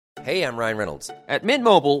Hey, I'm Ryan Reynolds. At Mint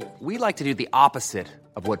Mobile, we like to do the opposite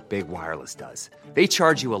of what Big Wireless does. They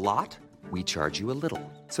charge you a lot, we charge you a little.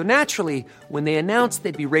 So naturally, when they announced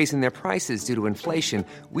they'd be raising their prices due to inflation,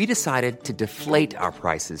 we decided to deflate our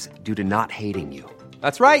prices due to not hating you.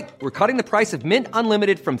 That's right. We're cutting the price of Mint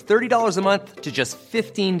Unlimited from $30 a month to just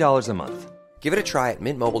 $15 a month. Give it a try at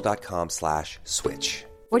mintmobile.com/switch.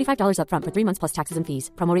 $45 up front for 3 months plus taxes and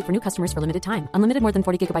fees. Promo rate for new customers for limited time. Unlimited more than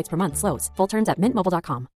 40 gigabytes per month. Slows full terms at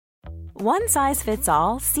mintmobile.com. One size fits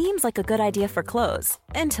all seems like a good idea for clothes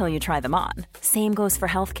until you try them on. Same goes for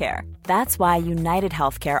healthcare. That's why United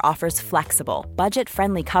Healthcare offers flexible,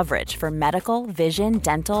 budget-friendly coverage for medical, vision,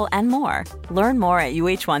 dental, and more. Learn more at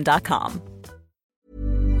uh1.com.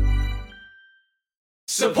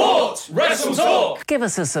 Support Wrestle Talk! Give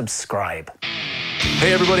us a subscribe.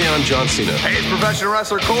 Hey everybody, I'm John Cena. Hey, it's professional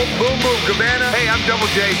wrestler Colt Boom Boom Cabana. Hey, I'm Double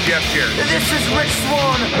J Jeff Jarrett. This is Rich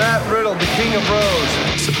Swann. Matt Riddle, the King of Bros.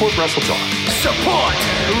 Support Wrestle Talk. Support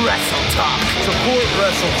Wrestle Talk. Support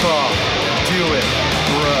Wrestle Talk. Do it,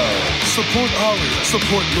 bro. Support Ollie.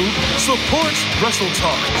 Support Luke. Support Wrestle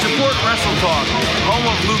Talk. Support Wrestle Talk. Home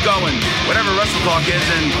of Luke Owen. Whatever Wrestle Talk is,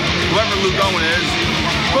 and whoever Luke Owen is,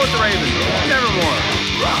 support the Raven. Nevermore.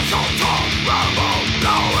 Wrestle Talk. Rambo.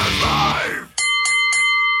 Now is live.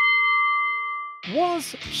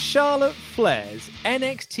 Was Charlotte Flair's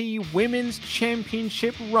NXT Women's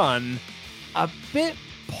Championship run a bit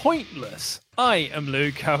pointless? I am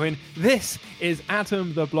Luke Cohen. This is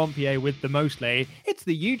Adam the Blompier with the Mostly. It's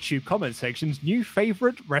the YouTube comment section's new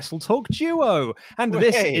favourite Wrestle Talk duo. And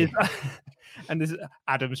this is...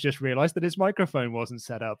 Adam's just realised that his microphone wasn't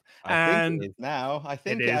set up. I think it is now. I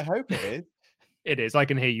hope it is. It is. I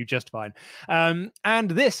can hear you just fine. And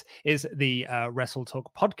this is the Wrestle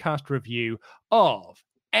Talk podcast review of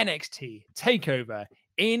NXT TakeOver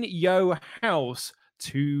in Yo House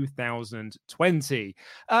 2020.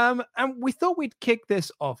 And we thought we'd kick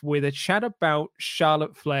this off with a chat about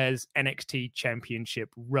Charlotte Flair's NXT Championship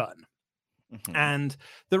run. Mm-hmm. And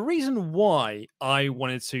the reason why I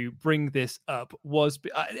wanted to bring this up was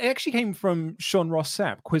it actually came from Sean Ross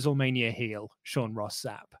Sapp, Quizzlemania heel Sean Ross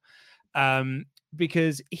Sapp.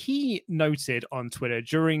 Because he noted on Twitter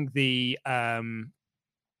during the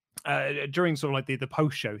during sort of like the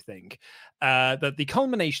post-show thing that the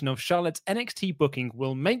culmination of Charlotte's NXT booking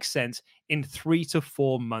will make sense in 3 to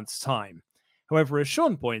 4 months' time. However, as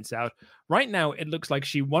Sean points out, right now it looks like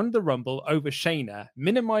she won the Rumble over Shayna,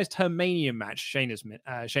 minimized her Mania match,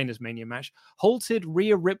 Shayna's Mania match, halted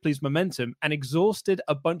Rhea Ripley's momentum, and exhausted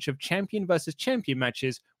a bunch of champion versus champion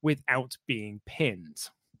matches without being pinned.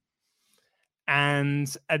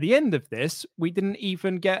 And at the end of this, we didn't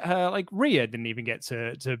even get her, like Rhea didn't even get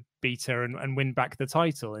to beat her and win back the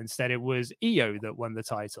title. Instead, it was Io that won the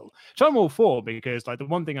title. So I'm all for, because like the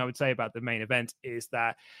one thing I would say about the main event is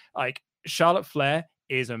that like Charlotte Flair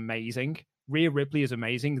is amazing. Rhea Ripley is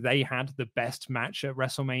amazing. They had the best match at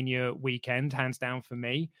WrestleMania weekend, hands down for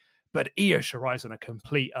me. But Io Shirai's on a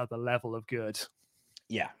complete other level of good.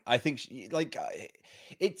 Yeah, I think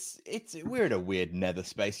it's we're in a weird nether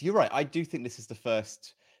space. You're right. I do think this is the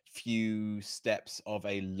first few steps of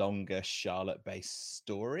a longer Charlotte-based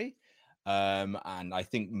story, and I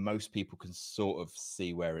think most people can sort of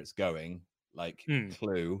see where it's going. Like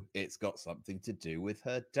Clue, it's got something to do with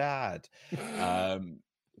her dad.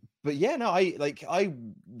 But yeah, no, I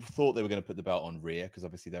thought they were going to put the belt on Rhea because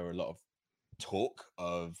obviously there were a lot of talk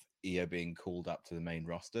of Io being called up to the main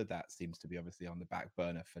roster. That seems to be obviously on the back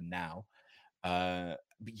burner for now. But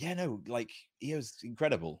yeah, no, like Io's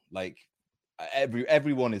incredible. Like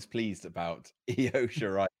everyone is pleased about Io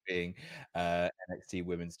Shirai being NXT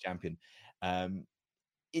Women's Champion.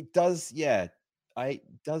 It does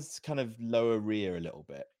kind of lower Rhea a little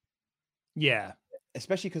bit. Yeah,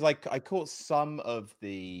 especially because I caught some of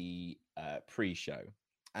the pre-show,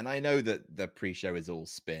 and I know that the pre-show is all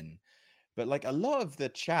spin. But like a lot of the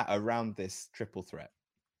chat around this triple threat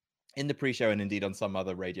in the pre-show and indeed on some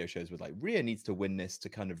other radio shows was like, Rhea needs to win this to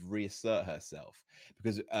kind of reassert herself.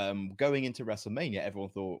 Because going into WrestleMania,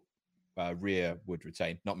 everyone thought Rhea would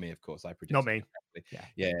retain. Not me, of course. I predicted. Not me.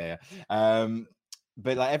 Yeah.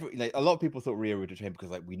 But like a lot of people thought Rhea would retain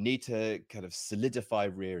because like we need to kind of solidify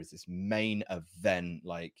Rhea as this main event,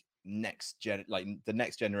 like the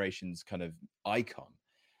next generation's kind of icon.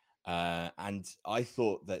 And I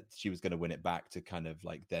thought that she was going to win it back to kind of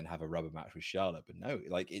like then have a rubber match with Charlotte, but no,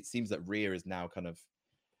 like it seems that Rhea is now kind of,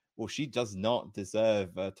 well, she does not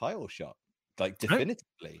deserve a title shot. like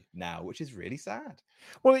definitively now, which is really sad.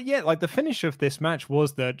 Well, yeah, like the finish of this match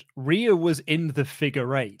was that Rhea was in the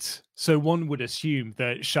figure eight. So one would assume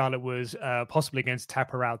that Charlotte was possibly going to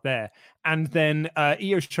tap her out there. And then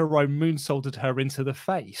Io Shirai moonsaulted her into the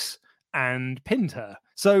face and pinned her.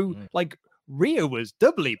 So, like, Rhea was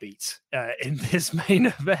doubly beat in this main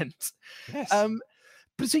event. Yes.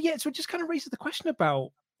 But so it just kind of raises the question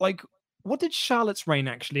about, like, what did Charlotte's reign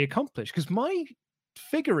actually accomplish? Because my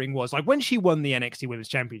figuring was, like, when she won the NXT Women's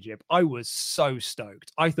Championship, I was so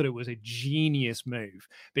stoked. I thought it was a genius move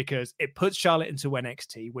because it puts Charlotte into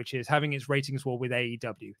NXT, which is having its ratings war with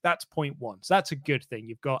AEW. That's point one. So that's a good thing.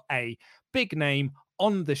 You've got a big name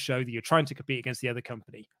on the show that you're trying to compete against the other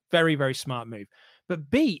company. Very, very smart move. But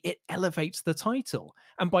B, it elevates the title.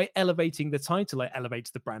 And by elevating the title, it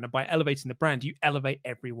elevates the brand. And by elevating the brand, you elevate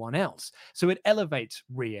everyone else. So it elevates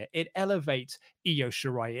Rhea. It elevates Io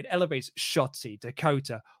Shirai. It elevates Shotzi,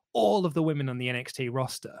 Dakota, all of the women on the NXT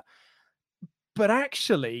roster. But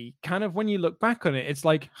actually, kind of when you look back on it, it's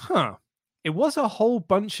like, it was a whole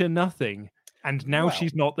bunch of nothing. And now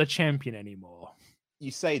she's not the champion anymore.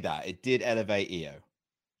 You say that. It did elevate Io.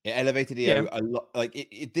 It elevated Io a lot.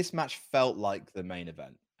 Like this match felt like the main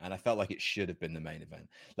event, and I felt like it should have been the main event.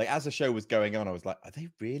 Like as the show was going on, I was like, "Are they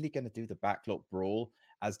really going to do the backlot brawl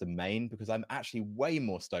as the main?" Because I'm actually way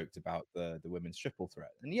more stoked about the women's triple threat.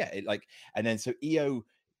 And yeah, and then so Io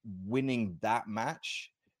winning that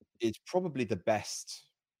match is probably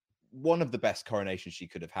one of the best coronations she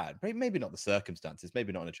could have had. Maybe not the circumstances,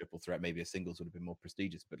 maybe not in a triple threat, maybe a singles would have been more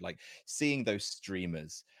prestigious, but like seeing those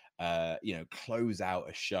streamers close out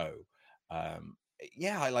a show, I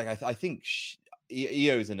think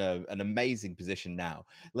Io's in an amazing position now.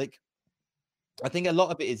 Like I think a lot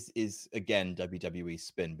of it is again WWE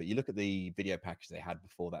spin, but you look at the video package they had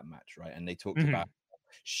before that match, right? And they talked about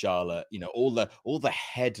Charlotte, all the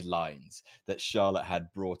headlines that Charlotte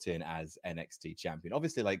had brought in as NXT champion.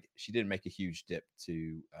 Obviously, like she didn't make a huge dip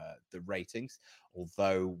to the ratings,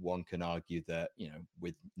 although one can argue that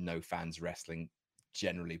with no fans wrestling,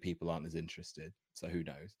 generally people aren't as interested. So who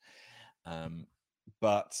knows?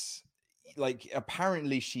 But like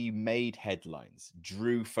apparently she made headlines,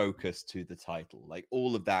 drew focus to the title, like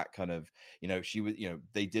all of that kind of she was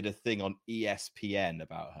they did a thing on ESPN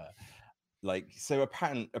about her. Like, so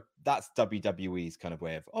apparently that's WWE's kind of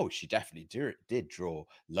way of, she definitely did draw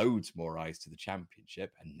loads more eyes to the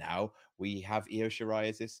championship. And now we have Io Shirai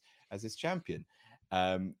as this champion.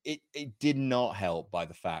 It did not help by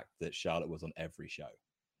the fact that Charlotte was on every show.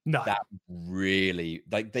 No. That really,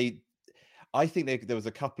 like I think there was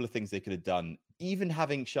a couple of things they could have done, even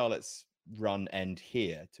having Charlotte's run end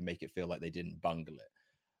here to make it feel like they didn't bungle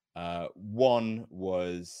it. One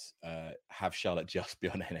was have Charlotte just be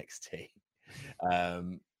on NXT.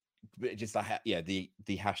 But just the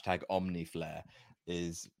hashtag OmniFlair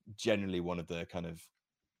is generally one of the kind of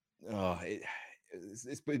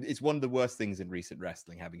it's one of the worst things in recent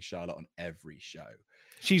wrestling, having Charlotte on every show.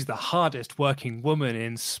 She's the hardest working woman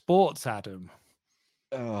in sports, Adam.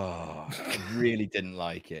 I really didn't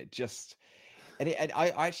like it.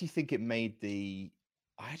 I actually think it made the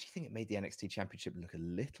NXT championship look a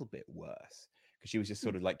little bit worse because she was just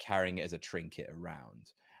sort of like carrying it as a trinket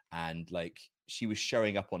around. And like she was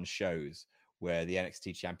showing up on shows where the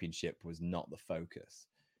NXT championship was not the focus.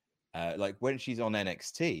 Like when she's on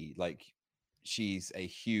NXT, like she's a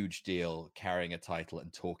huge deal carrying a title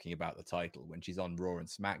and talking about the title. When she's on Raw and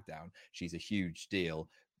SmackDown, she's a huge deal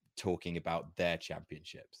talking about their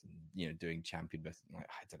championships and doing champion best. I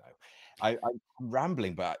don't know. I'm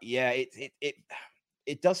rambling, but yeah,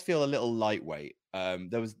 it does feel a little lightweight.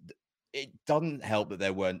 It doesn't help that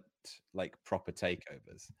there weren't like proper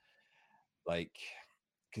takeovers, like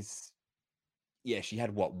because she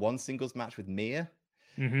had one singles match with Mia,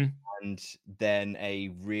 and then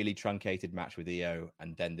a really truncated match with Io,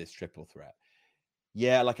 and then this triple threat.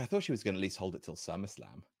 Like I thought she was going to at least hold it till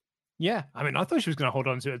SummerSlam. Yeah, I mean, I thought she was going to hold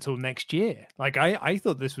on to it until next year. Like, I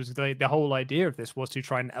thought this was the whole idea of this was to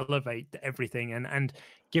try and elevate everything and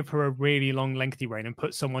give her a really long, lengthy reign and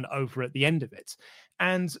put someone over at the end of it.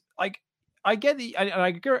 And like, I get I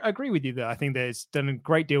agree with you that I think that it's done a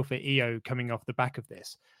great deal for Io coming off the back of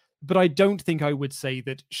this, but I don't think I would say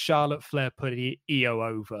that Charlotte Flair put Io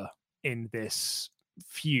over in this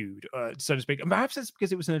feud, so to speak. And perhaps it's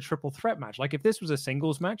because it was in a triple threat match. Like if this was a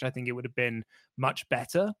singles match, I think it would have been much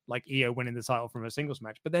better, like Io winning the title from a singles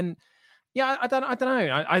match. But then, I don't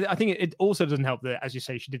know. I think it also doesn't help that, as you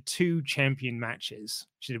say, she did 2 champion matches.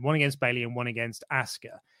 She did one against Bayley and one against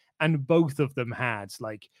Asuka. And both of them had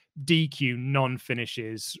like DQ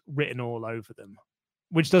non-finishes written all over them.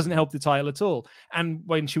 which doesn't help the title at all. And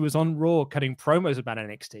when she was on Raw cutting promos about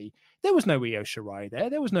NXT, there was no Io Shirai there.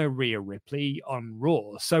 There was no Rhea Ripley on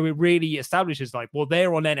Raw. So it really establishes like, well,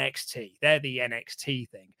 they're on NXT. They're the NXT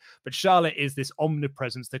thing. But Charlotte is this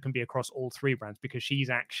omnipresence that can be across all three brands because she's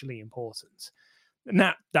actually important. And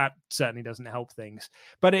that certainly doesn't help things.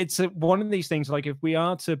 But it's one of these things, like if we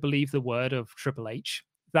are to believe the word of Triple H,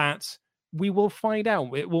 that we will find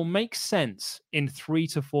out. It will make sense in 3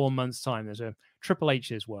 to 4 months' time. There's a Triple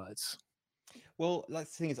H's words. Well, the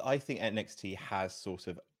thing is, I think NXT has sort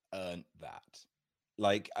of earned that.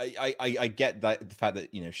 Like, I get that the fact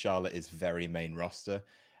that, you know, Charlotte is very main roster,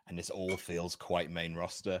 and this all feels quite main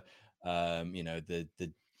roster. You know, the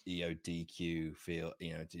DQ feel,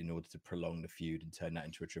 you know, in order to prolong the feud and turn that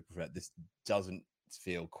into a triple threat. This doesn't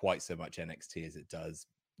feel quite so much NXT as it does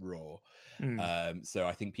Raw. So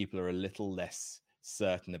I think people are a little less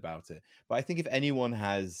certain about it. But I think if anyone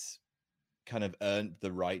has kind of earned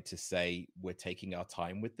the right to say we're taking our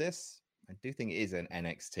time with this, I do think it is an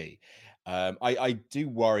NXT. I do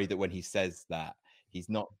worry that when he says that, he's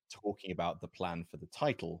not talking about the plan for the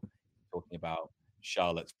title, he's talking about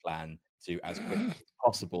Charlotte's plan to, as quickly as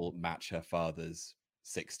possible, match her father's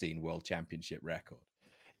 16 world championship record.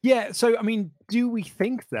 Yeah, so, I mean, do we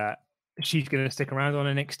think that she's going to stick around on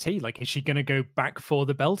NXT? Like, is she going to go back for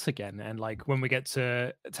the belt again? And, like, when we get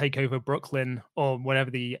to TakeOver Brooklyn or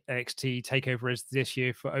whatever the NXT TakeOver is this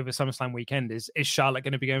year for over SummerSlam weekend, is Charlotte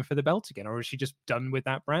going to be going for the belt again? Or is she just done with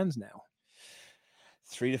that brand now?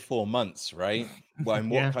 3 to 4 months, right? Well,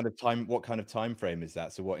 and what kind of time frame is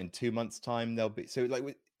that? So what, in 2 months' time they'll be, so like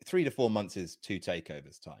 3 to 4 months is 2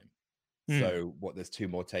 takeovers time. So what, there's 2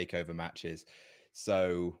 more takeover matches.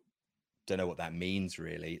 So don't know what that means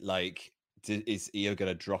really. Like, is Io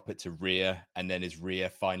going to drop it to Rhea, and then is Rhea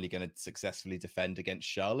finally going to successfully defend against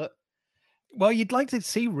Charlotte? Well, you'd like to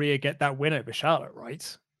see Rhea get that win over Charlotte,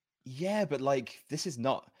 right? Yeah, but like, this is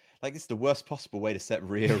not like, it's the worst possible way to set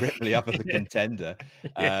Rhea Ripley up as a contender.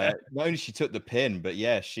 Not only she took the pin, but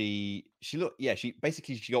she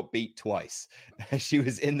basically got beat twice. She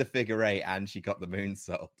was in the figure 8 and she got the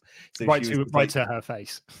moonsault. So right to her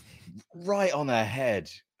face, right on her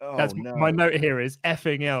head. Oh, that's no. My note here is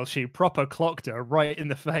effing L. She proper clocked her right in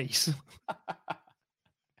the face.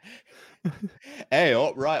 Hey,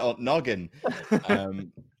 right on noggin.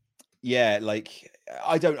 Yeah, like,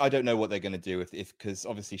 I don't know what they're going to do if because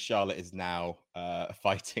obviously Charlotte is now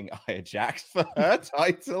fighting Nia Jax for her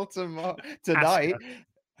title tonight.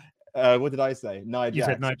 What did I say? Nia Jax. You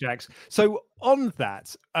said Nia Jax. So on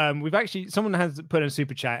that, we've actually, someone has put in a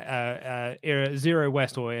super chat. Zero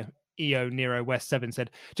West or EO Nero West 7 said,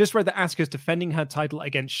 just read that Asuka's defending her title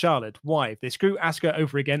against Charlotte. Why? If they screw Asuka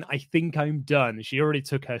over again, I think I'm done. She already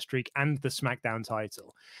took her streak and the SmackDown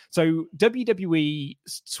title. So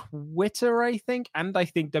WWE's Twitter, I think, and I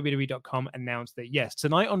think WWE.com announced that, yes,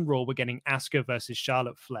 tonight on Raw, we're getting Asuka versus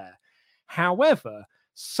Charlotte Flair. However,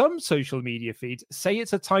 some social media feeds say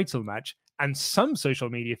it's a title match, and some social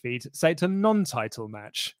media feeds say it's a non-title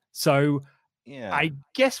match. So yeah, I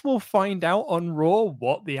guess we'll find out on Raw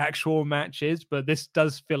what the actual match is, but this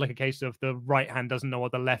does feel like a case of the right hand doesn't know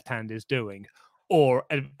what the left hand is doing, or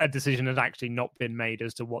a decision has actually not been made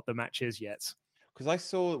as to what the match is yet. Because I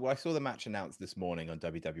saw the match announced this morning on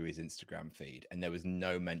WWE's Instagram feed, and there was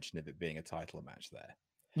no mention of it being a title match there.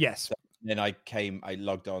 Yes. So then I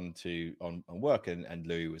logged on work, and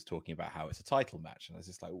Louis was talking about how it's a title match, and I was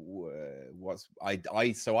just like,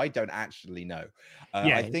 so I don't actually know.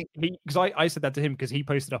 I think because I said that to him because he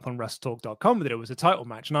posted up on WrestleTalk.com that it was a title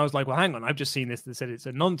match, and I was like, well, hang on, I've just seen this that said it's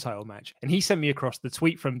a non-title match, and he sent me across the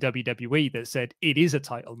tweet from WWE that said it is a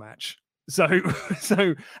title match. So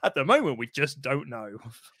at the moment we just don't know.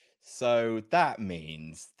 So that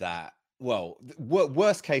means that, well,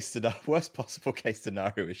 worst possible case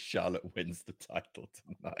scenario is Charlotte wins the title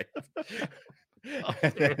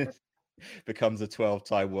tonight. Becomes a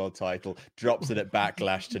 12-time world title, drops it at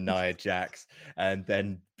Backlash to Nia Jax, and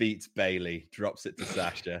then beats Bayley, drops it to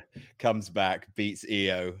Sasha, comes back, beats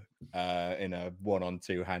Io in a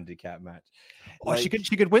 1-on-2 handicap match. Or she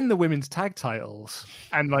could win the women's tag titles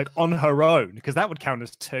and like on her own, because that would count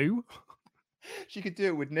as 2. She could do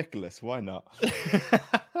it with Nicholas. Why not?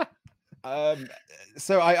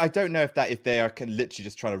 So I don't know if they are literally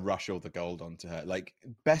just trying to rush all the gold onto her. Like,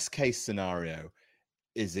 best case scenario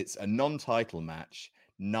is it's a non-title match.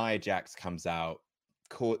 Nia Jax comes out,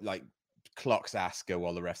 clocks Asuka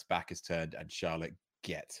while the ref's back is turned, and Charlotte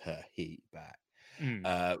gets her heat back,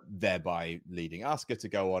 thereby leading Asuka to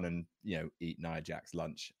go on and, you know, eat Nia Jax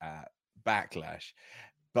lunch at Backlash.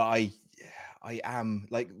 But I am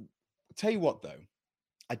like, tell you what though,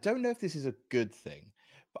 I don't know if this is a good thing,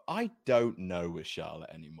 But I don't know with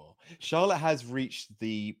Charlotte anymore. Charlotte has reached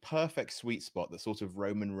the perfect sweet spot that sort of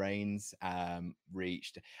Roman Reigns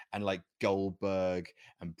reached, and like Goldberg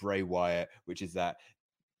and Bray Wyatt, which is that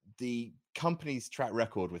the company's track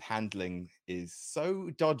record with handling is so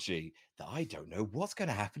dodgy that I don't know what's going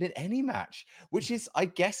to happen in any match, which is, I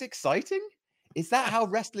guess, exciting. Is that how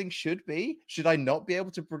wrestling should be? Should I not be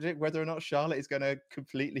able to predict whether or not Charlotte is going to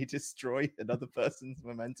completely destroy another person's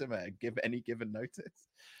momentum at any given notice?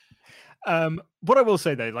 What I will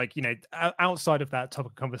say though, like, you know, outside of that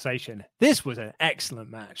topic of conversation, this was an excellent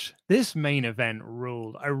match. This main event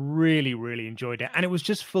ruled. I really, really enjoyed it. And it was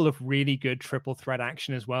just full of really good triple threat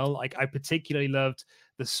action as well. Like, I particularly loved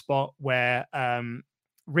the spot where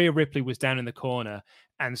Rhea Ripley was down in the corner,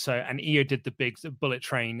 and Io did the big bullet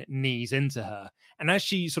train knees into her. And as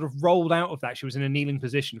she sort of rolled out of that, she was in a kneeling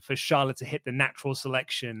position for Charlotte to hit the natural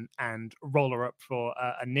selection and roll her up for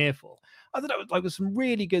a near fall. I thought there was some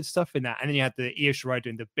really good stuff in that. And then you had the Io Shirai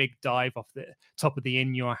doing the big dive off the top of the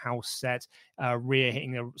In Your House set, Rhea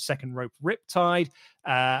hitting a second rope riptide.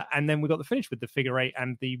 And then we got the finish with the figure eight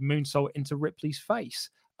and the moonsault into Ripley's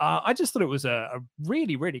face. I just thought it was a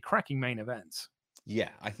really, really cracking main event. Yeah,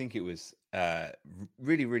 I think it was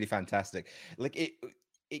really, really fantastic. Like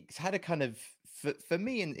it had a kind of, for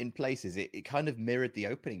me in places, it kind of mirrored the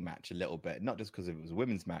opening match a little bit, not just because it was a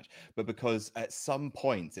women's match, but because at some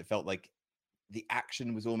points it felt like the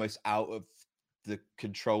action was almost out of the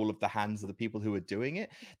control of the hands of the people who were doing it.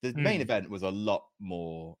 The main event was a lot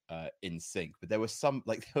more in sync, but there was a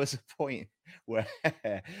point where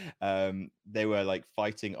they were like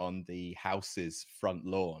fighting on the house's front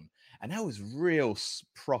lawn, and that was real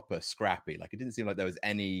proper scrappy. Like, it didn't seem like there was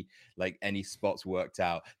any spots worked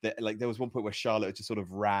out. Like, there was one point where Charlotte just sort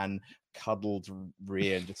of ran, cuddled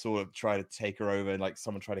Rhea, and just sort of tried to take her over, and like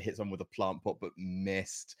someone tried to hit someone with a plant pot but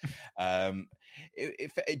missed.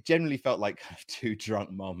 It generally felt like two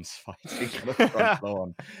drunk moms fighting on the front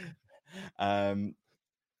lawn.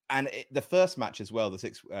 And the first match as well, the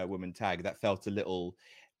 6-woman tag, that felt a little,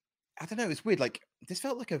 I don't know, it's weird. Like, this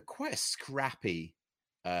felt like quite a scrappy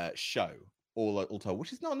show all told,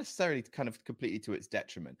 which is not necessarily kind of completely to its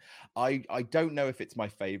detriment. I don't know if it's my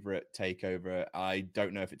favorite takeover. I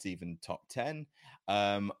don't know if it's even top 10.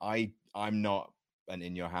 I'm not an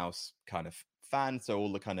In Your House kind of fan, so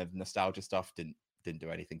all the kind of nostalgia stuff didn't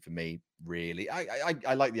do anything for me, really.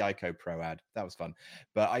 I like the Ico Pro ad, that was fun,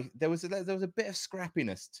 but there was a bit of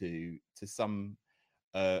scrappiness to some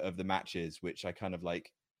of the matches, which I kind of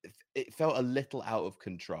like. It felt a little out of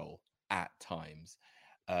control at times,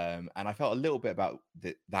 and I felt a little bit about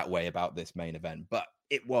that way about this main event, but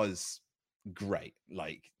it was great.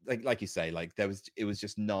 Like you say, like it was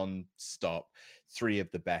just non-stop. 3 of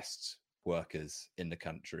the best workers in the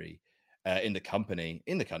country,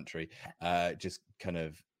 just kind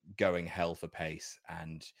of going hell for pace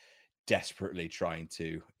and desperately trying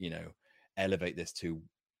to, elevate this to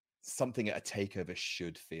something a takeover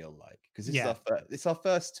should feel like. Because it's our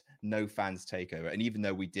first no fans takeover, and even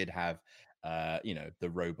though we did have,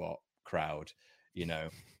 the robot crowd,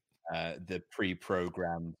 the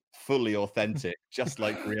pre-programmed, fully authentic, just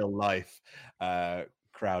like real life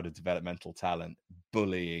crowd of developmental talent,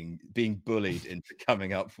 being bullied into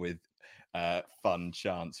coming up with fun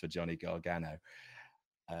chants for Johnny Gargano.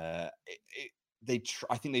 I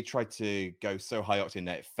think they tried to go so high octane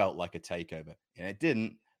that it felt like a takeover, and it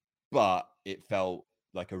didn't, but it felt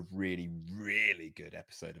like a really, really good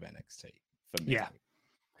episode of NXT for me. Yeah.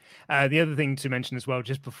 The other thing to mention as well,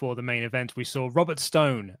 just before the main event, we saw Robert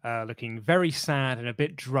Stone looking very sad and a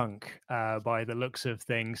bit drunk by the looks of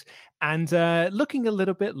things, and looking a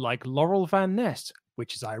little bit like Laurel Van Ness,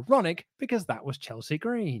 which is ironic because that was Chelsea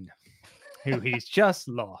Green, who he's just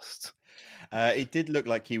lost. It did look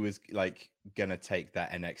like he was like gonna take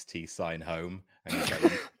that NXT sign home, and he's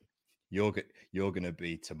like, you're gonna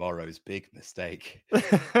be tomorrow's big mistake.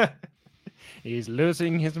 He's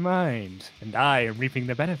losing his mind, and I am reaping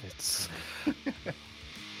the benefits.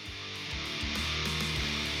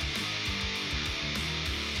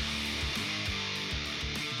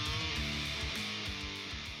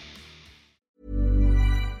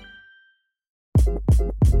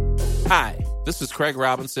 Hi, this is Craig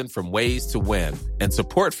Robinson from Ways to Win, and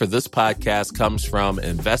support for this podcast comes from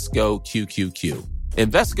Invesco QQQ.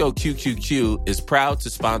 Invesco QQQ is proud to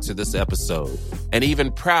sponsor this episode, and even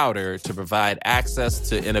prouder to provide access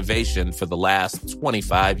to innovation for the last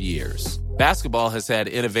 25 years. Basketball has had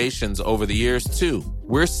innovations over the years, too.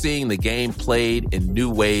 We're seeing the game played in new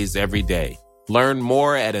ways every day. Learn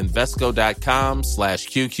more at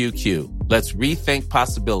Invesco.com/QQQ. Let's rethink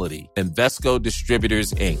possibility. Invesco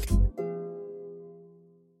Distributors, Inc.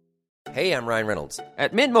 Hey, I'm Ryan Reynolds.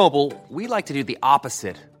 At Mint Mobile, we like to do the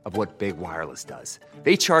opposite of what Big Wireless does.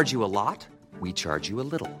 They charge you a lot, we charge you a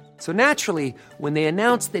little. So naturally, when they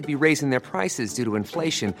announced they'd be raising their prices due to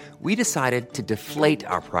inflation, we decided to deflate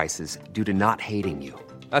our prices due to not hating you.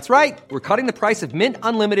 That's right. We're cutting the price of Mint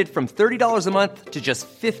Unlimited from $30 a month to just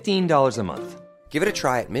 $15 a month. Give it a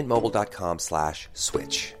try at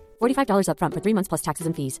mintmobile.com/switch. $45 up front for 3 months plus taxes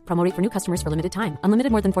and fees. Promo rate for new customers for limited time.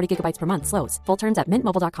 Unlimited more than 40 gigabytes per month. Slows full terms at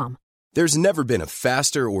mintmobile.com. There's never been a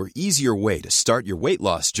faster or easier way to start your weight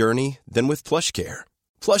loss journey than with PlushCare.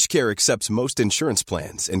 PlushCare accepts most insurance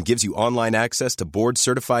plans and gives you online access to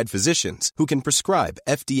board-certified physicians who can prescribe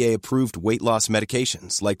FDA-approved weight loss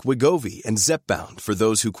medications like Wegovy and Zepbound for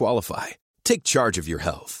those who qualify. Take charge of your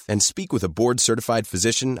health and speak with a board-certified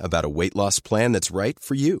physician about a weight loss plan that's right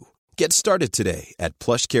for you. Get started today at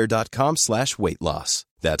plushcare.com/weight loss.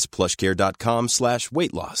 That's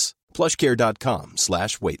plushcare.com/weight loss.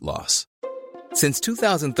 plushcare.com/weight loss. Since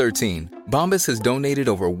 2013, Bombas has donated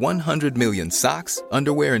over 100 million socks,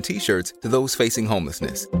 underwear, and T-shirts to those facing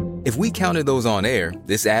homelessness. If we counted those on air,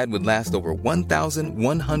 this ad would last over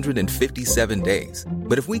 1,157 days.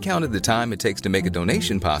 But if we counted the time it takes to make a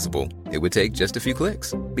donation possible, it would take just a few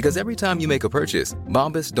clicks. Because every time you make a purchase,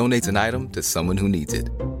 Bombas donates an item to someone who needs it.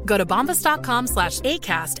 Go to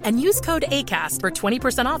bombas.com/ACAST and use code ACAST for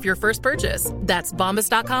 20% off your first purchase. That's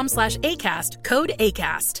bombas.com/ACAST, code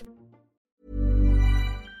ACAST.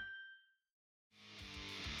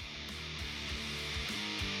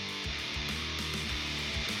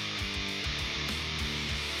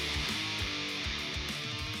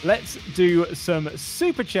 Let's do some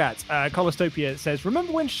super chats. Colostopia says,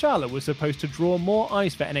 remember when Charlotte was supposed to draw more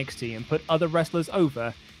eyes for NXT and put other wrestlers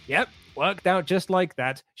over? Yep, worked out just like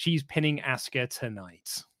that. She's pinning Asuka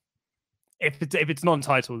tonight. If it's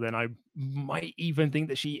non-title, then I might even think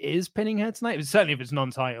that she is pinning her tonight. But certainly if it's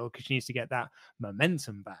non-title, because she needs to get that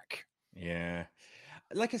momentum back. Yeah.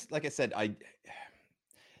 Like I said,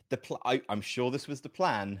 I'm sure this was the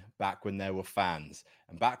plan back when there were fans.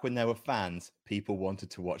 And back when there were fans, people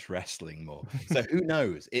wanted to watch wrestling more. So who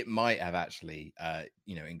knows? It might have actually,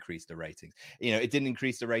 increased the ratings. It didn't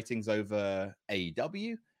increase the ratings over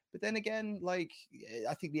AEW. But then again, I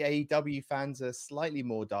think the AEW fans are slightly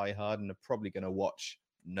more diehard and are probably going to watch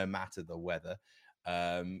no matter the weather.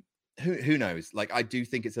 Who knows? I do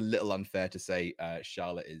think it's a little unfair to say that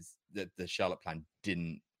the Charlotte plan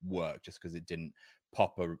didn't work just because it didn't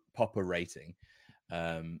pop a rating.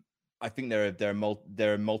 I think there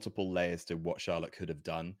are multiple layers to what Charlotte could have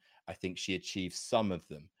done. I think she achieved some of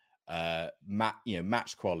them.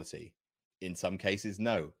 Match quality. In some cases,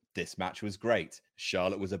 no. This match was great.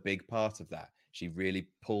 Charlotte was a big part of that. She really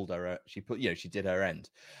pulled her. She did her end.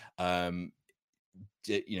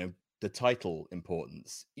 The title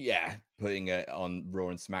importance. Yeah, putting it on Raw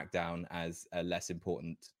and SmackDown as a less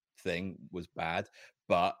important thing was bad,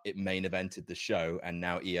 but it main evented the show, and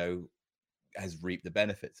now EO has reaped the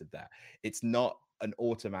benefits of that. It's not an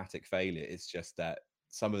automatic failure. It's just that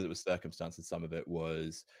some of it was circumstance and some of it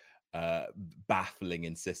was baffling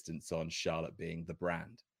insistence on Charlotte being the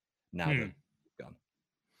brand. Now that gone.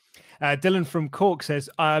 Dylan from Cork says,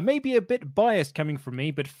 maybe a bit biased coming from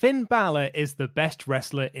me, but Finn Balor is the best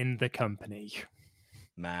wrestler in the company.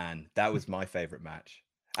 Man, that was my favorite match.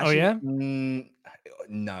 Actually, oh, yeah?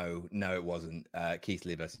 No, it wasn't. Keith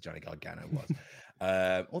Lee versus Johnny Gargano was.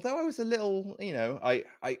 Although I was a little,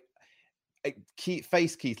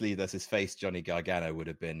 face Keith Lee versus face Johnny Gargano would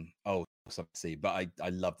have been, something to see. But I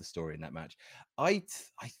love the story in that match. I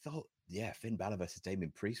thought, Finn Balor versus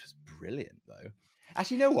Damian Priest was brilliant, though.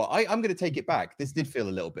 Actually, you know what? I'm going to take it back. This did feel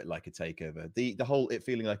a little bit like a takeover. The whole it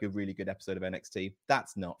feeling like a really good episode of NXT.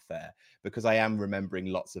 That's not fair because I am remembering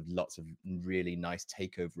lots of really nice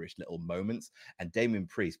takeover-ish little moments, and Damian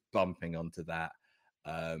Priest bumping onto that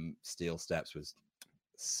steel steps was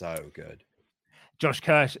so good. Josh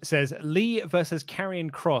Kirsch says Lee versus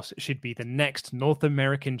Karrion Kross should be the next North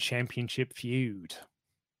American Championship feud.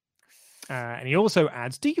 And he also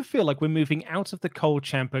adds, do you feel like we're moving out of the Cole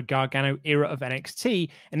Ciampa Gargano era of NXT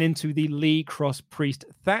and into the Lee Cross Priest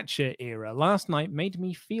Thatcher era? Last night made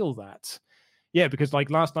me feel that. Yeah, because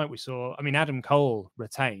last night we saw, Adam Cole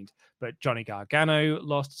retained, but Johnny Gargano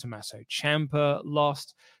lost, Tommaso Ciampa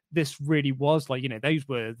lost. This really was those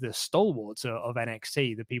were the stalwarts of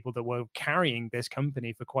NXT, the people that were carrying this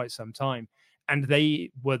company for quite some time. And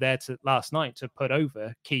they were there last night to put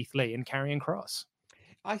over Keith Lee and Karrion Kross.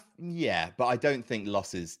 But I don't think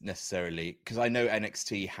losses necessarily, because I know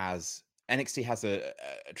NXT has a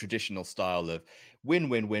traditional style of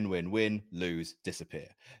win, lose, disappear.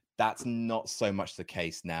 That's not so much the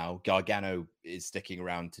case now. Gargano is sticking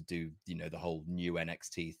around to do, the whole new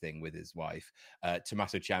NXT thing with his wife.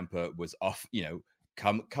 Tommaso Ciampa was off,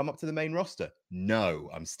 come up to the main roster. No,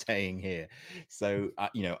 I'm staying here. So,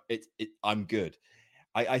 I'm good.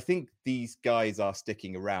 I think these guys are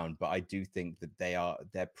sticking around, but I do think that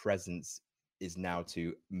their presence is now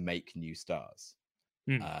to make new stars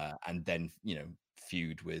and then,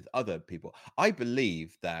 feud with other people. I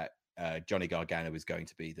believe that Johnny Gargano is going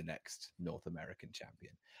to be the next North American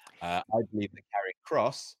champion. I believe that Karrion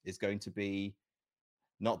Kross is going to be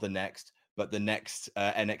not the next, but the next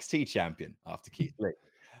NXT champion after Keith Lee.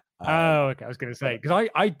 Okay. I was going to say, because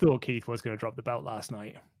I thought Keith was going to drop the belt last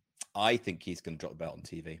night. I think he's going to drop the belt on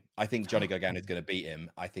TV. I think Johnny Gargano is going to beat him.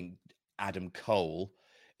 I think Adam Cole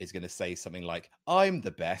is going to say something like, I'm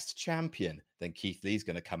the best champion. Then Keith Lee's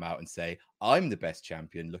going to come out and say, I'm the best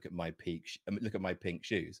champion. Look at my pink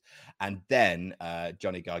shoes. And then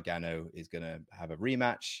Johnny Gargano is going to have a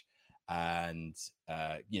rematch. And,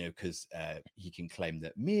 because he can claim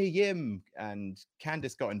that Mia Yim and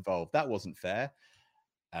Candice got involved. That wasn't fair.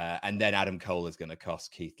 And then Adam Cole is going to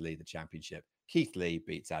cost Keith Lee the championship. Keith Lee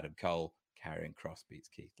beats Adam Cole. Karrion Kross beats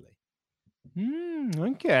Keith Lee.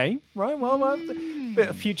 Okay, right. Well, a bit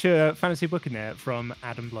of future fantasy booking there from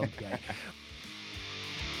Adam Blanpier.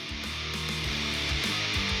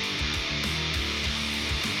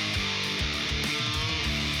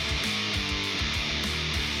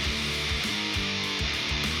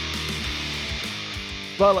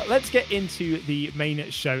 Well, let's get into the main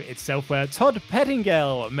show itself, where Todd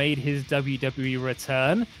Pettingill made his WWE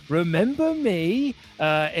return. Remember Me?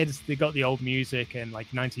 They got the old music and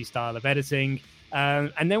 90s style of editing.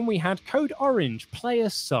 And then we had Code Orange play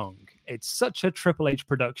a song. It's such a Triple H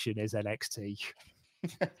production, is NXT.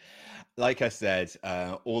 Like I said,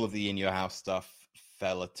 all of the In Your House stuff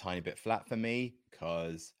fell a tiny bit flat for me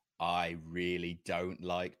because I really don't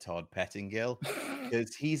like Todd Pettingill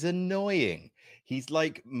because he's annoying. He's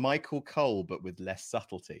like Michael Cole, but with less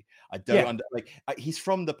subtlety. I don't he's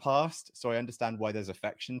from the past, so I understand why there's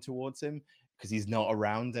affection towards him because he's not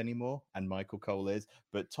around anymore, and Michael Cole is.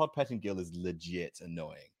 But Todd Pettingill is legit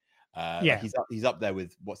annoying. He's up there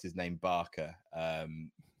with what's his name, Barker.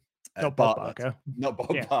 Not Bob Barker. Not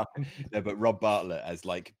Bob Barker. No, but Rob Bartlett as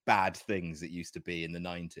bad things it used to be in the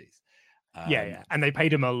 90s. And they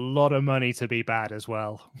paid him a lot of money to be bad as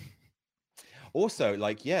well. Also,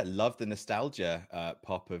 love the nostalgia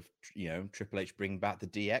pop of, Triple H bring back the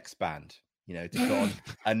DX band, to put on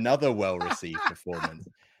another well-received performance.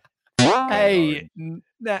 Hey,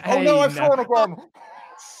 oh no, I've fallen again.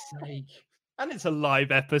 Sake. And it's a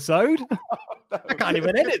live episode. I can't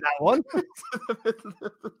even edit that one.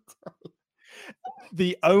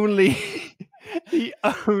 The only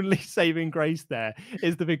saving grace there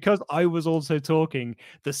is that because I was also talking,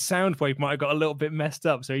 the sound wave might have got a little bit messed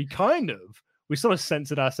up. So we sort of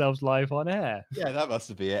censored ourselves live on air. Yeah, that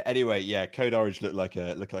must be it. Anyway, Code Orange looked like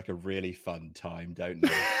a really fun time, don't they?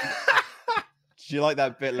 Did you like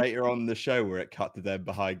that bit later on in the show where it cut to them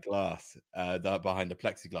behind glass, behind the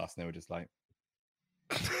plexiglass, and they were just like,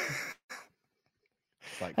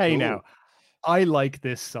 hey, cool. Now, I like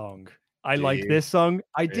this song. I liked this song.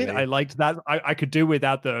 I did. I liked that. I could do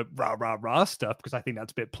without the rah, rah, rah stuff because I think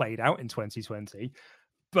that's a bit played out in 2020.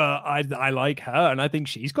 But I like her, and I think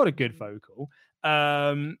she's got a good vocal.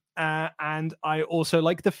 And I also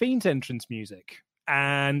like the Fiend's entrance music.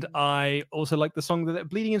 And I also like the song that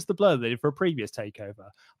Bleeding Into the Blood they did for a previous takeover.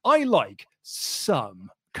 I like some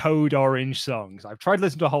Code Orange songs. I've tried to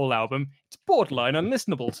listen to a whole album. It's borderline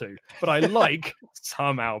unlistenable to, but I like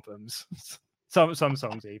some albums. Some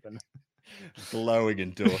songs even. Glowing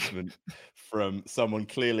endorsement from someone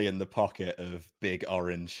clearly in the pocket of Big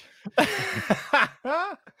Orange.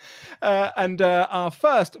 And our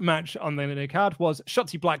first match on the card was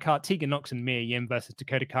Shotzi Blackheart, Tegan Nox, and Mia Yim versus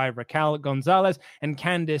Dakota Kai, Raquel Gonzalez, and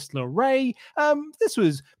Candice LeRae. This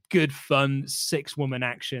was good fun 6-woman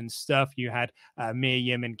action stuff. You had Mia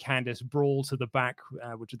Yim and Candice brawl to the back,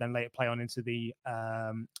 which would then later play on into the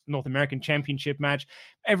North American Championship match.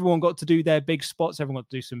 Everyone got to do their big spots. Everyone got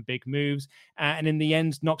to do some big moves. And in the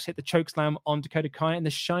end, Nox hit the chokeslam on Dakota Kai and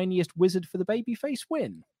the shiniest wizard for the babyface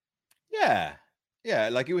win. Yeah.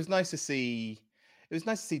 It was nice to see. It was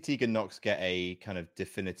nice to see Tegan Nox get a kind of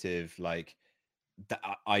definitive,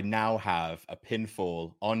 I now have a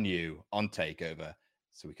pinfall on you on TakeOver,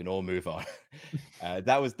 so we can all move on.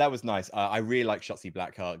 That was nice. I really like Shotzi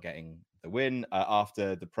Blackheart getting the win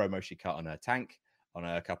after the promo she cut on her tank on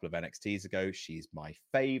a couple of NXTs ago. She's my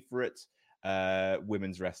favorite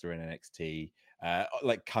women's wrestler in NXT,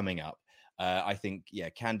 coming up. I think,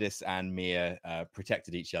 Candice and Mia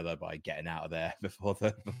protected each other by getting out of there before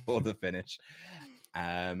the finish.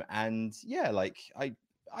 And yeah, like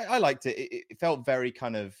I liked it. It felt very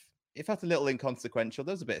kind of, it felt a little inconsequential.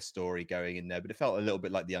 There was a bit of story going in there, but it felt a little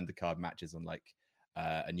bit like the undercard matches on like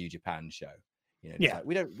a New Japan show. Like,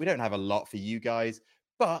 we don't have a lot for you guys,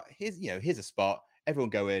 but here's a spot.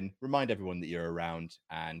 Everyone go in, remind everyone that you're around,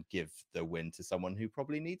 and give the win to someone who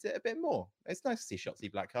probably needs it a bit more. It's nice to see Shotzi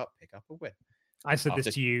Blackheart pick up a win. I said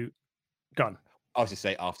this to you. Gone. I was just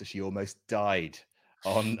saying, after she almost died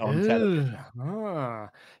on television.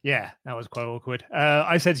 Yeah, that was quite awkward.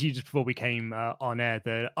 I said to you just before we came on air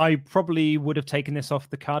that I probably would have taken this off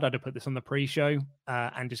the card. I'd have put this on the pre-show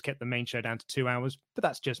and just kept the main show down to 2 hours. But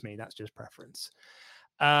that's just me. That's just preference.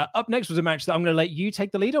 Up next was a match that I'm going to let you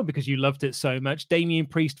take the lead on because you loved it so much. Damian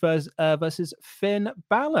Priest versus Finn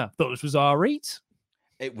Balor. Thought this was R-Eat.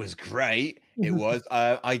 It was great. It was.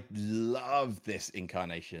 I love this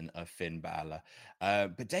incarnation of Finn Balor.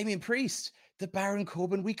 But Damian Priest, the Baron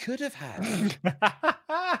Corbin we could have had.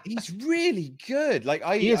 He's really good. Like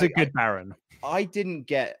he is a good Baron. I didn't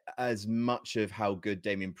get as much of how good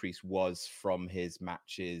Damian Priest was from his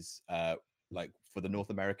matches, like for the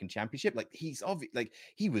North American Championship. Like he's like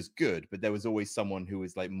he was good, but there was always someone who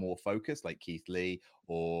was like more focused, like Keith Lee,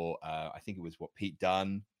 or I think it was Pete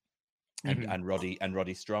Dunne. And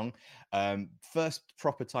Roddy Strong. First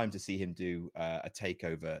proper time to see him do a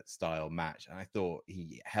takeover style match, and I thought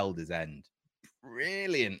he held his end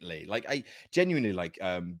brilliantly. Like I genuinely like.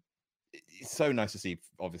 It's so nice to see,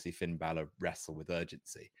 obviously, Finn Balor wrestle with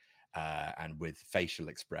urgency and with facial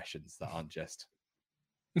expressions that aren't just.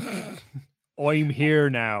 I'm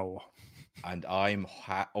here now, and I'm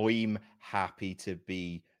happy to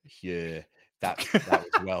be here. That was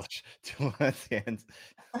Welsh towards the end.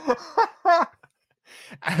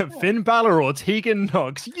 Finn Balor or Tegan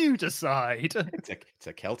Knox, you decide. It's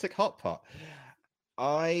a Celtic hot pot.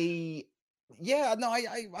 I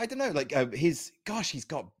don't know. Like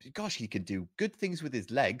he can do good things with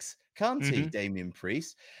his legs, can't he, Damian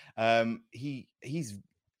Priest? He's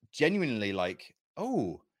genuinely like,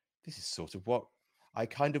 oh, this is sort of what I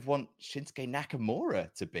kind of want Shinsuke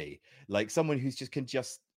Nakamura to be, like someone who's can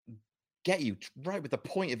get you right with the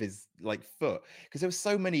point of his like foot, because there were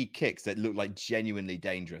so many kicks that looked like genuinely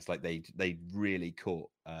dangerous, like they really caught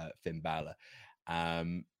Finn Balor.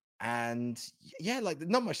 And yeah, like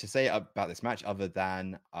not much to say about this match other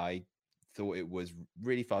than I thought it was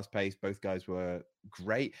really fast paced. Both guys were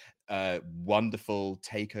great. Wonderful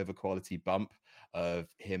takeover quality bump of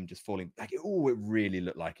him just falling like, oh, it really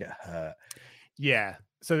looked like it hurt. Yeah.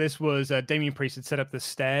 So this was Damian Priest had set up the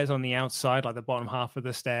stairs on the outside, like the bottom half of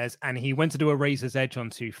the stairs, and he went to do a razor's edge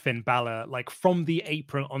onto Finn Balor, like from the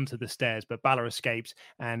apron onto the stairs, but Balor escaped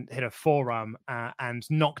and hit a forearm and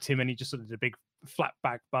knocked him, and he just sort of did a big flat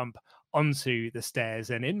back bump onto the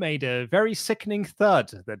stairs, and it made a very sickening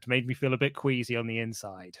thud that made me feel a bit queasy on the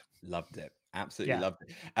inside. Loved it. Absolutely loved it.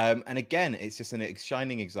 And again, it's just a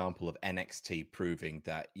shining example of NXT proving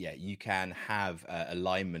that, you can have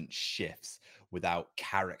alignment shifts without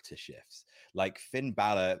character shifts. Like Finn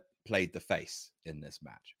Balor played the face in this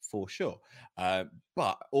match for sure.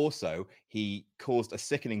 But also he caused a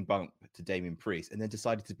sickening bump to Damian Priest and then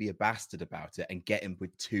decided to be a bastard about it and get him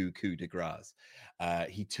with 2 coups de grace.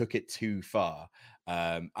 He took it too far.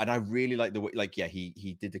 And I really like the way,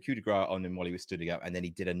 he did the coup de grace on him while he was stood up, and then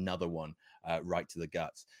he did another one right to the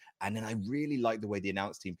guts. And then I really like the way the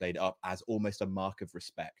announce team played it up as almost a mark of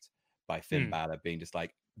respect by Finn Balor, being just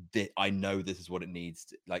like, I know this is what it needs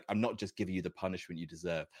to, like, I'm not just giving you the punishment you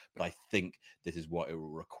deserve, but I think this is what it will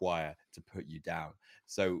require to put you down.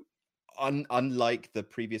 So unlike the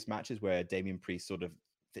previous matches where Damian Priest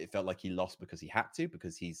it felt like he lost because he had to,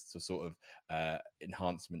 because he's sort of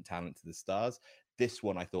enhancement talent to the stars, this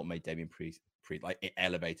one I thought made Damian Priest like it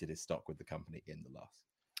elevated his stock with the company in the loss.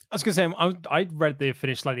 I was going to say, I read the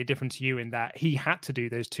finish slightly different to you in that he had to do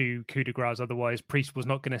those 2 coups de grace, otherwise Priest was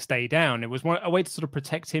not going to stay down. It was a way to sort of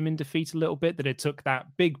protect him in defeat a little bit, that it took that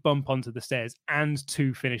big bump onto the stairs and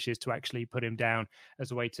 2 finishes to actually put him down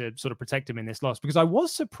as a way to sort of protect him in this loss. Because I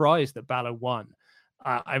was surprised that Balor won.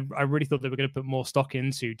 I really thought they were going to put more stock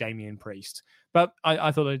into Damian Priest, but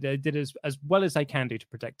I thought they did as well as they can do to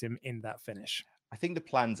protect him in that finish. I think the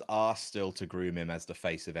plans are still to groom him as the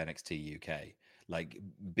face of NXT UK. Like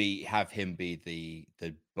have him be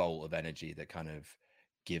the bolt of energy that kind of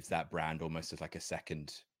gives that brand almost as like a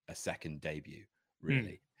second debut,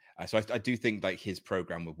 really. So I do think like his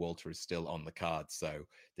program with Walter is still on the cards, so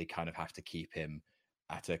they kind of have to keep him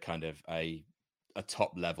at a kind of a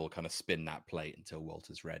top level, kind of spin that plate until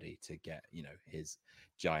Walter's ready to get his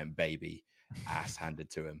giant baby ass handed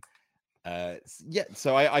to him. Yeah,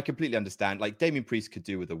 so I completely understand. Like Damian Priest could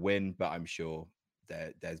do with a win, but I'm sure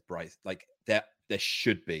there's bright, like there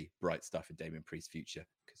should be bright stuff in Damian Priest's future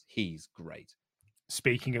because he's great.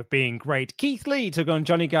 Speaking of being great, Keith Lee took on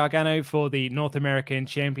Johnny Gargano for the North American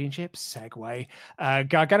Championship. Segue.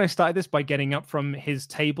 Gargano started this by getting up from his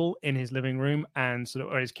table in his living room and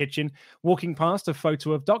or his kitchen, walking past a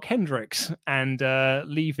photo of Doc Hendrix and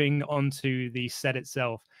leaving onto the set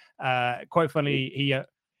itself. Quite funny,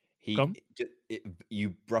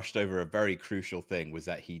 you brushed over a very crucial thing, was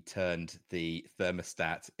that he turned the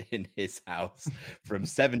thermostat in his house from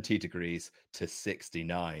 70 degrees to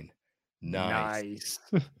 69. Nice.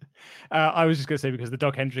 I was just going to say, because the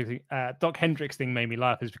Doc Hendrix thing made me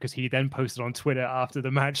laugh, is because he then posted on Twitter after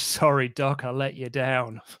the match, "Sorry, Doc, I let you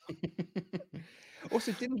down."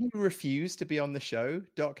 Also, didn't he refuse to be on the show,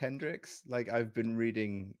 Doc Hendrix? Like, I've been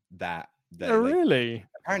reading that. Really?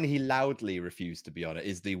 Apparently, he loudly refused to be on it,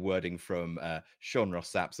 is the wording from Sean Ross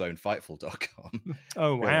Sapp's own Fightful.com.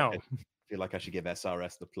 Oh, wow. I feel like I should give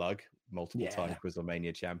SRS the plug, multiple-time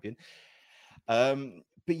Quizlemania champion.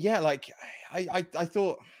 But yeah, like I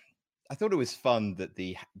thought it was fun that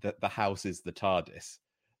the house is the TARDIS,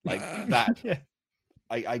 like that. Yeah.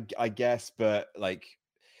 I guess, but like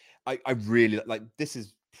I really like, this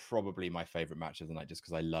is probably my favorite match of the night, just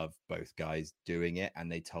because I love both guys doing it, and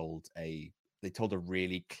they told a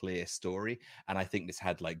really clear story, and I think this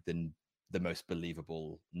had like the most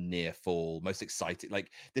believable near fall, most exciting.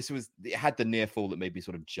 Like it had the near fall that made me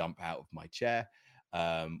sort of jump out of my chair.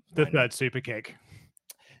 The third super kick.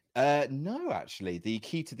 No, actually, the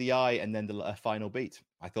key to the eye and then the final beat.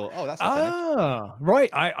 I thought, oh, that's right.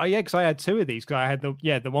 Because I had two of these, because I had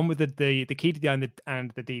the one with the key to the eye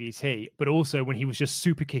and the DDT, but also when he was just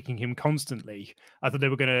super kicking him constantly. I thought he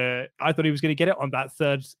was gonna get it on that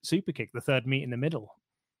third super kick, the third meet in the middle.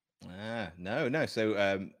 No.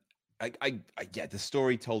 So the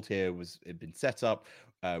story told here had been set up.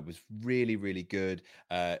 Was really, really good.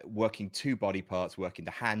 Working two body parts, working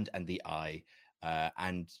the hand and the eye,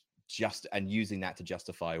 and using that to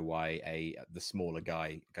justify why the smaller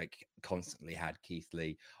guy constantly had Keith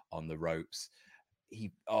Lee on the ropes.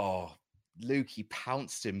 Luke, he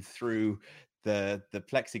pounced him through the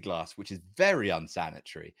plexiglass, which is very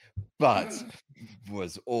unsanitary, but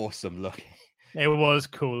was awesome looking. It was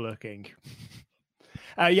cool looking.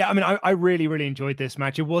 I really, really enjoyed this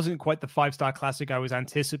match. It wasn't quite the 5-star classic I was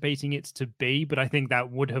anticipating it to be, but I think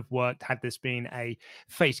that would have worked had this been a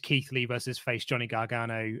face Keith Lee versus face Johnny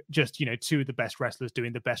Gargano, just, two of the best wrestlers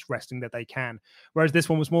doing the best wrestling that they can. Whereas this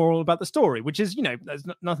one was more all about the story, which is, there's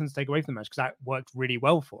nothing to take away from the match, because that worked really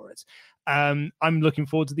well for it. I'm looking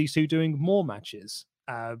forward to these two doing more matches.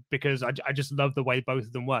 Because I just love the way both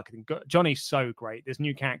of them work. I think Johnny's so great. This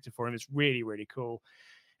new character for him is really, really cool.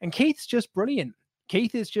 And Keith's just brilliant.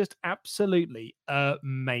 Keith is just absolutely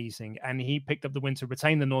amazing. And he picked up the win to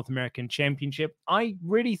retain the North American Championship. I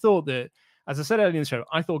really thought that, as I said earlier in the show,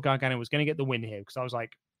 I thought Gargano was going to get the win here, because I was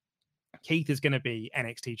like, Keith is going to be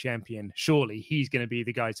NXT champion. Surely he's going to be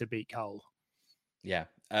the guy to beat Cole. Yeah,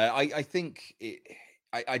 I think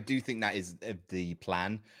I do think that is the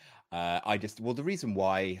plan. The reason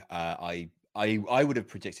why I would have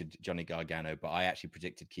predicted Johnny Gargano, but I actually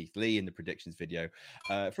predicted Keith Lee in the predictions video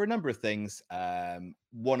for a number of things.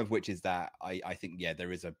 One of which is that I think,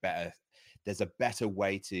 there's a better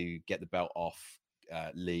way to get the belt off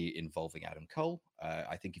Lee involving Adam Cole.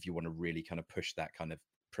 I think if you want to really kind of push that kind of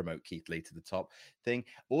promote Keith Lee to the top thing.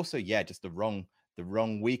 Also, just the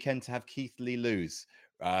wrong weekend to have Keith Lee lose,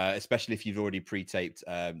 especially if you've already pre-taped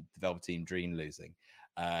the Velveteen Dream losing.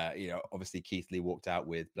 Obviously Keith Lee walked out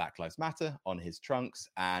with Black Lives Matter on his trunks,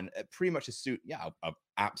 and pretty much as soon,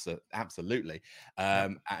 absolutely.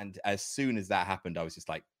 And as soon as that happened, I was just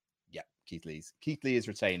like, Keith Lee is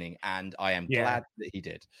retaining, and I am glad that he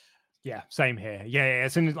did. Yeah, same here. Yeah.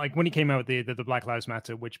 As soon as, like, when he came out with the Black Lives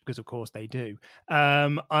Matter, which, because of course they do. I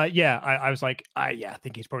was like, I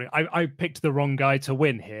think he's probably. I picked the wrong guy to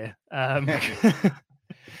win here.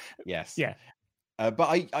 Yes. Yeah.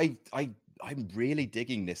 But I'm really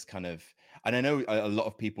digging this kind of, and I know a lot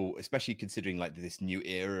of people, especially considering like this new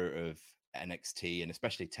era of NXT and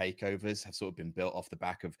especially takeovers, have sort of been built off the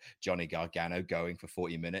back of Johnny Gargano going for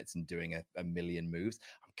 40 minutes and doing a million moves.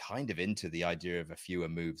 I'm kind of into the idea of a fewer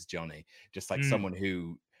moves Johnny, just like someone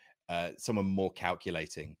more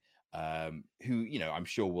calculating, who, I'm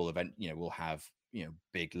sure will have,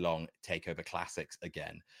 big long takeover classics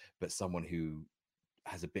again, but someone who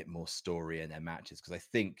has a bit more story in their matches. Because I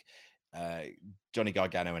think Johnny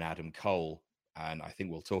Gargano and Adam Cole, and I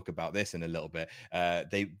think we'll talk about this in a little bit,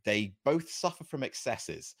 they both suffer from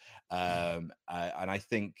excesses, and I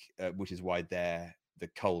think which is why their the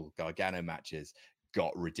Cole Gargano matches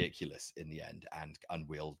got ridiculous in the end and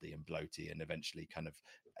unwieldy and bloaty, and eventually kind of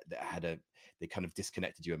they kind of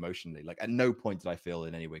disconnected you emotionally. Like, at no point did I feel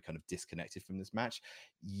in any way kind of disconnected from this match.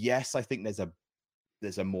 Yes, I think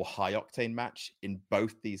there's a more high octane match in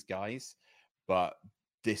both these guys, but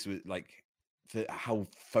this was like, for how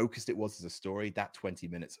focused it was as a story, that 20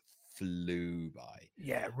 minutes flew by.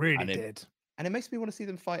 Yeah, it really did. And it makes me want to see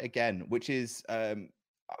them fight again, which is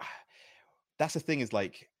that's the thing, is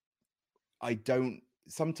like,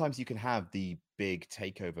 sometimes you can have the big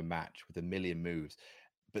takeover match with a million moves,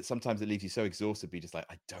 but sometimes it leaves you so exhausted, be just like,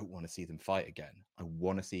 I don't want to see them fight again. I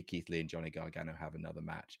want to see Keith Lee and Johnny Gargano have another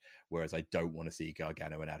match, whereas I don't want to see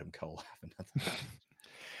Gargano and Adam Cole have another match.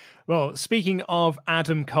 Well, speaking of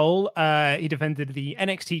Adam Cole, he defended the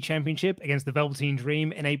NXT Championship against the Velveteen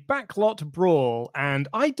Dream in a backlot brawl. And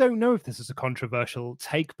I don't know if this is a controversial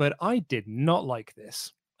take, but I did not like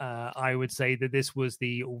this. I would say that this was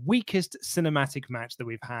the weakest cinematic match that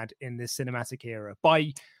we've had in this cinematic era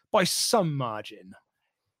by some margin.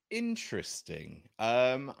 Interesting.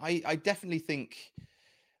 I definitely think...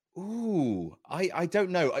 Ooh, I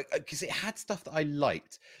don't know, because it had stuff that I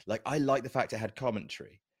liked. Like, I like the fact it had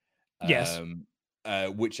commentary. Yes.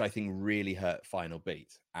 Which I think really hurt Final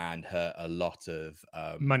Beat and hurt a lot of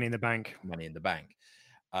Money in the Bank.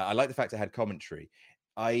 I like the fact it had commentary.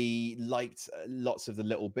 I liked lots of the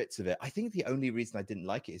little bits of it. I think the only reason I didn't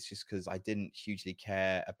like it is just because I didn't hugely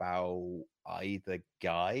care about either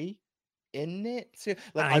guy in it. So,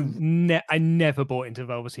 like, I never bought into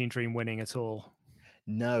Velveteen Dream winning at all.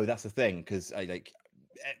 No, that's the thing, because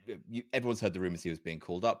everyone's heard the rumors he was being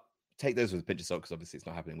called up. Take those with a pinch of salt, because obviously it's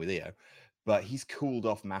not happening with Io, but he's cooled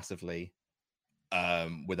off massively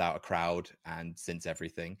without a crowd and since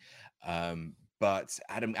everything. But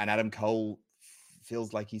Adam Cole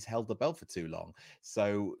feels like he's held the belt for too long.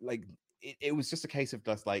 So like it was just a case of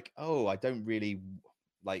just like, oh, I don't really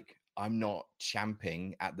like, I'm not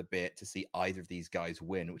champing at the bit to see either of these guys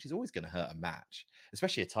win, which is always going to hurt a match,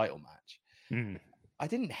 especially a title match. I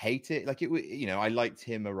didn't hate it. Like, it, you know, I liked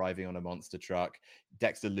him arriving on a monster truck,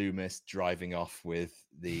 Dexter Lumis driving off with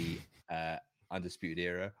the Undisputed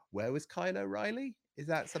Era. Where was Kyle O'Reilly? Is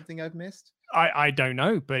that something I've missed? I don't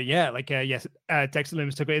know, but yeah, like yes, Dexter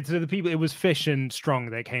Lumis took it to the people. It was Fish and Strong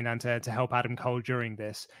that came down to help Adam Cole during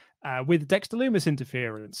this, with Dexter Lumis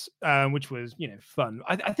interference, which was, you know, fun.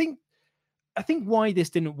 I think why this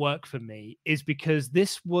didn't work for me is because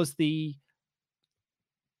this was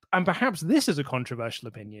and perhaps this is a controversial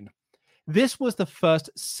opinion, this was the first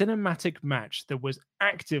cinematic match that was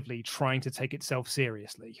actively trying to take itself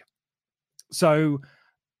seriously. So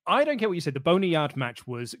I don't care what you said. The Boneyard match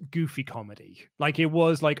was goofy comedy. Like, it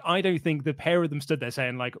was like, I don't think the pair of them stood there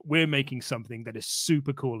saying like, we're making something that is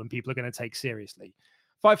super cool and people are going to take seriously.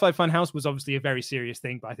 Firefly Funhouse was obviously a very serious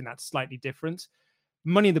thing, but I think that's slightly different.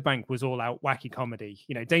 Money in the Bank was all out wacky comedy.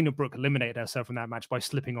 You know, Dana Brooke eliminated herself from that match by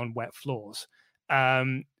slipping on wet floors.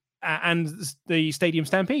 And the Stadium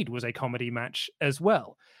Stampede was a comedy match as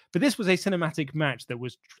well. But this was a cinematic match that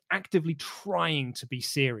was actively trying to be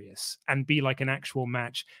serious and be like an actual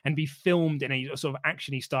match and be filmed in a sort of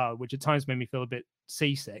action-y style, which at times made me feel a bit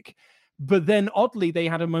seasick. But then oddly, they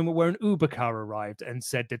had a moment where an Uber car arrived and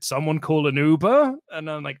said, did someone call an Uber?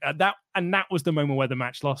 And I'm like, that was the moment where the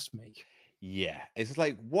match lost me. Yeah, it's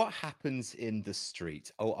like, what happens in the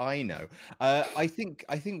street? Oh, I know. I think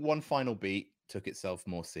One Final Beat took itself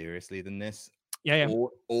more seriously than this. Yeah.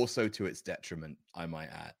 Also to its detriment, I might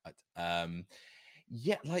add.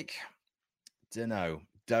 Yeah, like,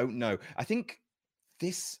 don't know. I think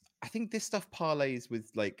this stuff parlays with,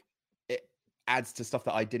 like, it adds to stuff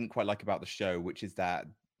that I didn't quite like about the show, which is that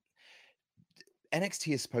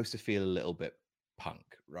NXT is supposed to feel a little bit punk,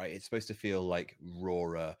 right? It's supposed to feel like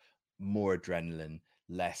rawer, more adrenaline,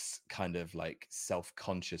 less kind of like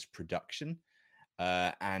self-conscious production.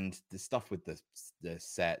 And the stuff with the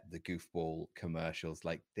set, the goofball commercials,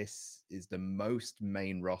 like, this is the most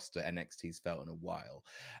main roster NXT's felt in a while.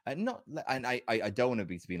 And I don't want to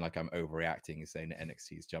be being like I'm overreacting and saying that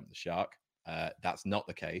NXT's jumped the shark. That's not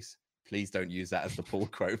the case. Please don't use that as the pull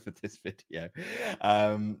quote for this video.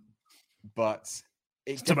 But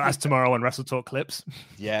it's tomorrow on Wrestle Talk Clips.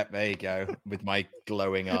 Yeah, there you go, with my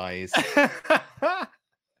glowing eyes.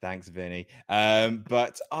 Thanks, Vinny.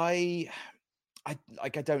 But I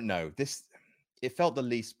don't know. It felt the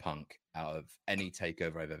least punk out of any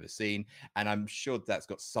takeover I've ever seen. And I'm sure that's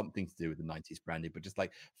got something to do with the 90s branding, but just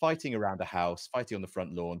like fighting around a house, fighting on the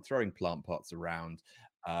front lawn, throwing plant pots around,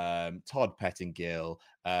 Todd Pettingill,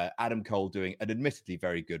 Adam Cole doing an admittedly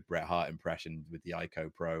very good Bret Hart impression with the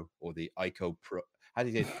Ico Pro, or the Ico Pro. How do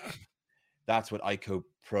you say? That's what Ico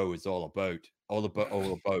Pro is all about. all about.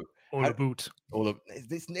 All about. All of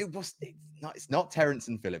this new. It's not Terrence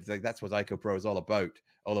and Phillips. Like that's what Ico Pro is all about.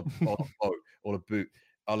 All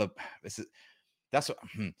about. This is. That's what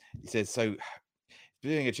he says. So,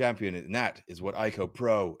 being a champion in that is what Ico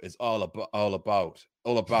Pro is all about.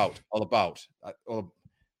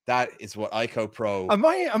 That is what Ico Pro. Am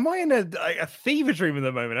I in a fever dream at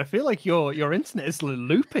the moment? I feel like your internet is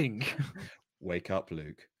looping. Wake up,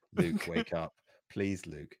 Luke. Luke, wake up. Please,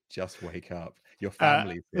 Luke, just wake up. Your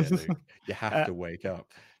family's here, Luke. You have to wake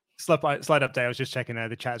up. Slide update. I was just checking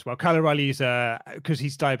the chat as well. Kyle O'Reilly's because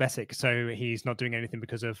he's diabetic, so he's not doing anything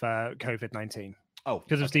because of COVID-19. Oh,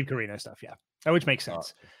 because of Steve Corino stuff, yeah, which makes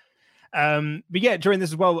sense. But yeah, during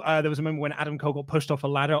this as well, there was a moment when Adam Cole got pushed off a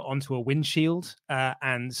ladder onto a windshield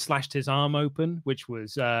and slashed his arm open, which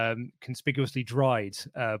was conspicuously dried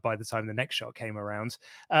by the time the next shot came around.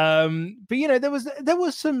 But you know, there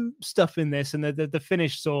was some stuff in this, and the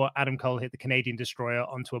finish saw Adam Cole hit the Canadian Destroyer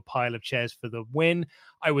onto a pile of chairs for the win.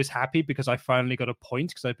 I was happy because I finally got a point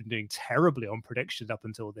because I've been doing terribly on predictions up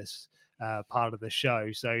until this part of the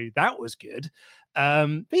show, so that was good.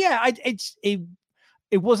 But yeah,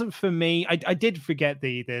 it wasn't for me. I did forget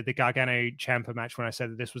the Gargano Ciampa match when I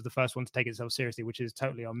said that this was the first one to take itself seriously, which is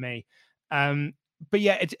totally on me. But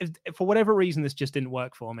yeah, it for whatever reason, this just didn't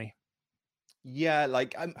work for me. Yeah,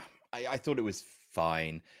 like I thought it was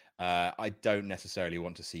fine. I don't necessarily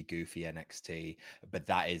want to see goofy NXT, but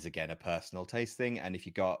that is again a personal taste thing. And if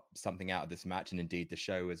you got something out of this match, and indeed the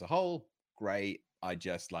show as a whole, great. I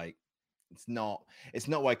just like it's not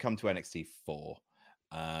what I come to NXT for.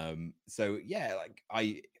 So yeah,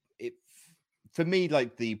 like for me,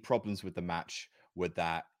 like the problems with the match were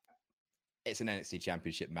that it's an NXT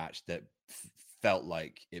championship match that felt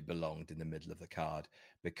like it belonged in the middle of the card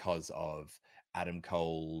because of Adam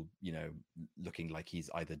Cole, you know, looking like he's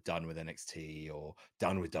either done with NXT or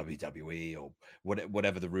done with WWE or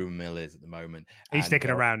whatever the rumor mill is at the moment. He's sticking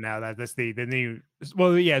around now. That's the new.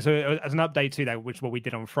 Well, yeah. So as an update to that, which is what we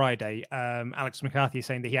did on Friday, Alex McCarthy is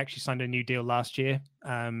saying that he actually signed a new deal last year.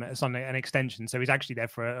 It's on an extension, so he's actually there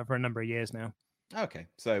for a number of years now. Okay,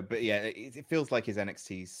 so but yeah, it feels like his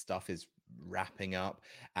NXT stuff is wrapping up,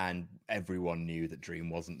 and everyone knew that Dream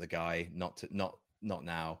wasn't the guy. Not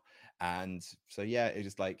now. And so, yeah, it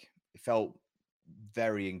just like it felt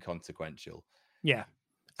very inconsequential. Yeah.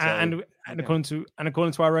 So, and according to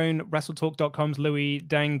our own WrestleTalk.com's Louis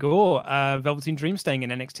Dangour, Velveteen Dream staying in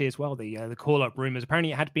NXT as well. The call-up rumors,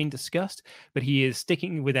 apparently it had been discussed, but he is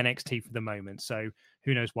sticking with NXT for the moment. So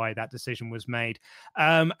who knows why that decision was made.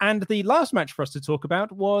 And the last match for us to talk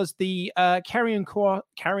about was the Karrion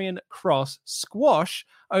Kross squash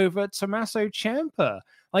over Tommaso Ciampa.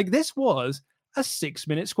 Like, this was a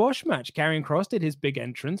 6-minute squash match. Karrion Kross did his big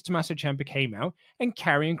entrance. Tommaso Ciampa came out, and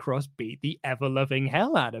Karrion Kross beat the ever-loving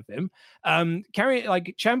hell out of him.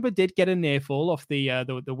 Ciampa did get a near fall off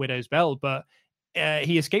the Widow's Bell, but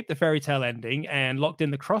he escaped the fairy tale ending and locked in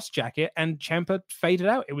the Kross jacket, and Ciampa faded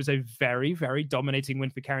out. It was a very, very dominating win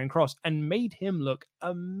for Karrion Kross and made him look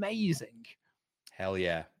amazing. Hell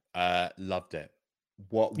yeah. Loved it.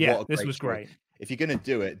 This was great. If you're going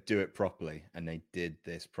to do it properly, and they did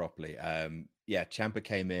this properly. Ciampa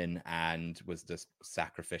came in and was the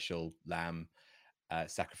sacrificial lamb,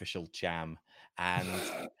 sacrificial cham, and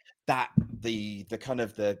that the kind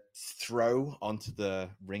of the throw onto the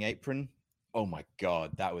ring apron. Oh my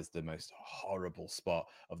God, that was the most horrible spot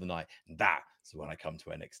of the night. That's what I come to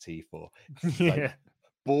NXT for. Like,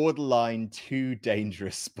 borderline too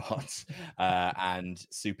dangerous spots, and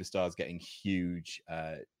superstars getting huge,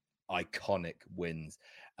 iconic wins.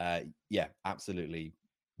 Absolutely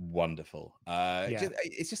wonderful.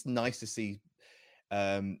 It's just nice to see.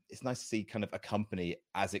 It's nice to see kind of a company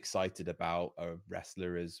as excited about a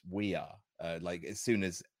wrestler as we are. Like as soon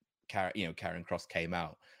as Karrion Kross came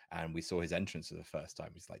out and we saw his entrance for the first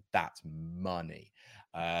time, it's like that's money.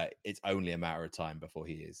 It's only a matter of time before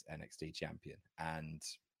he is NXT champion, and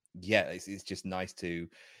it's just nice to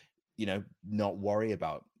not worry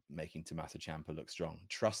about making Tommaso Ciampa look strong,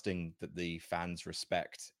 trusting that the fans'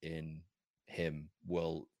 respect in him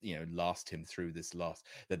will last him through this loss,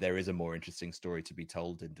 that there is a more interesting story to be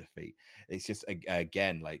told in defeat. It's just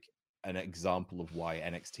again like an example of why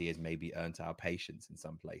NXT has maybe earned our patience in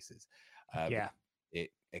some places. It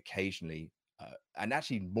occasionally and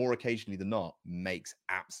actually more occasionally than not makes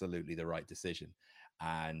absolutely the right decision.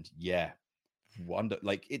 And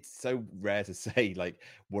like it's so rare to say like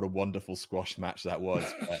what a wonderful squash match that was,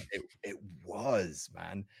 but it was,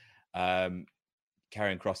 man.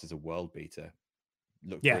 Karrion Kross is a world beater.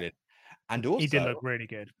 Looked brilliant, and also he did look really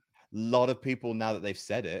good. A lot of people, now that they've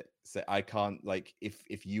said it, say I can't, like,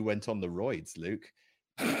 if you went on the roids, Luke,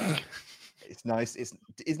 It's nice.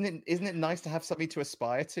 Isn't it nice to have something to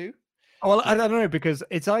aspire to? Well, I don't know, because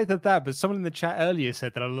it's either that, but someone in the chat earlier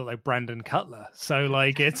said that I look like Brandon Cutler. So,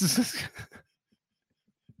 like, it's.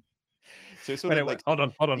 So it's sort of like, hold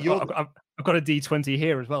on. I've got a D20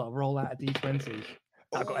 here as well. I'll roll out a D20.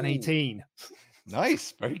 I've got an 18.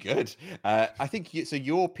 Nice, very good. I think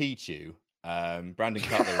your Pichu, Brandon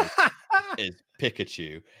Cutler is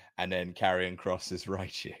Pikachu, and then Karrion Kross is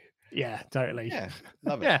Raichu. Yeah, totally. Yeah,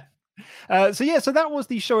 love it. Yeah. So that was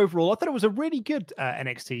the show overall. I thought it was a really good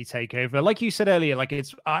NXT takeover. Like you said earlier, like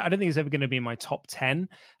I don't think it's ever going to be in my top 10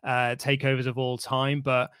 takeovers of all time,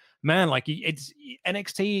 but man, like it's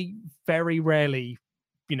NXT very rarely,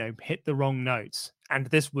 hit the wrong notes. And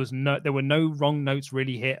there were no wrong notes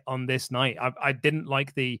really hit on this night. I didn't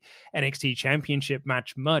like the NXT Championship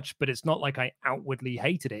match much, but it's not like I outwardly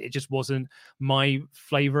hated it. It just wasn't my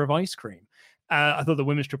flavor of ice cream. I thought the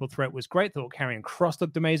women's triple threat was great. I thought Karrion Kross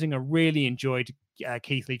looked amazing. I really enjoyed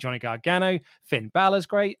Keith Lee, Johnny Gargano. Finn Balor's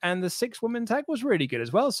great. And the 6-woman tag was really good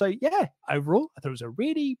as well. So, yeah, overall, I thought it was a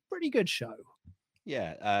really pretty good show.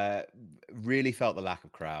 Yeah, really felt the lack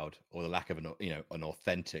of crowd, or the lack of an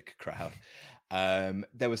authentic crowd.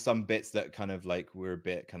 There were some bits that kind of like were a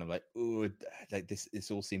bit kind of like, ooh, like this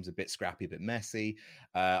all seems a bit scrappy, a bit messy.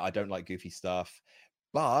 I don't like goofy stuff.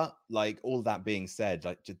 But like all that being said,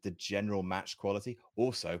 like the general match quality,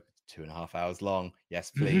 also 2.5 hours long.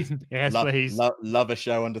 Yes, please. Yes, please. Love a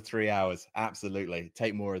show under 3 hours. Absolutely.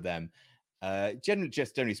 Take more of them.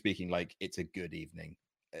 Generally speaking, like it's a good evening.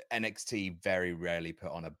 NXT very rarely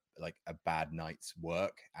put on a bad night's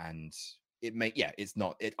work, and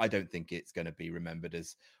I don't think it's going to be remembered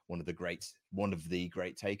as one of the great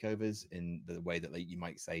takeovers in the way that you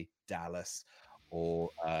might say Dallas or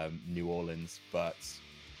New Orleans, but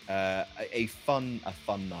a fun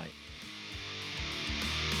night.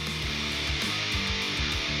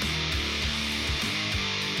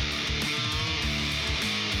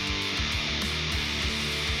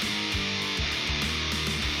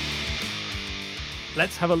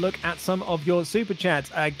 Let's have a look at some of your super chats.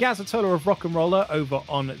 Gazatola of Rock and Roller over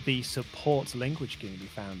on the support link, which can be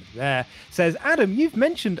found there, says, Adam, you've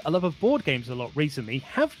mentioned a love of board games a lot recently.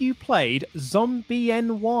 Have you played Zombie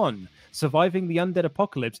N1, Surviving the Undead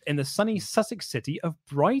Apocalypse in the sunny Sussex city of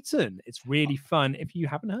Brighton? It's really fun if you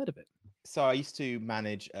haven't heard of it. So I used to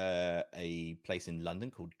manage a place in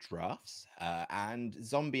London called Drafts, and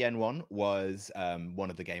Zombie N1 was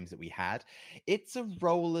one of the games that we had. It's a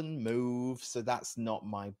roll and move, so that's not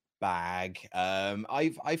my bag.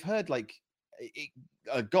 I've heard like it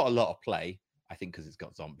got a lot of play, I think, because it's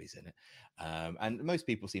got zombies in it, and most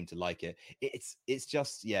people seem to like it. It's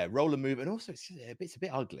just roll and move, and also it's a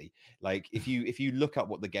bit ugly. Like if you look up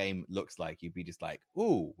what the game looks like, you'd be just like,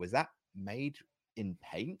 "Ooh, was that made in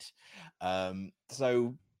paint?"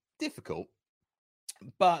 So difficult,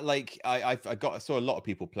 but like I saw a lot of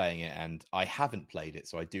people playing it, and I haven't played it,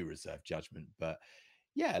 so I do reserve judgment. But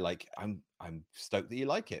yeah, like I'm stoked that you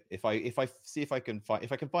like it. If I can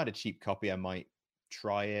find a cheap copy, I might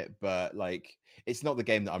try it, but like it's not the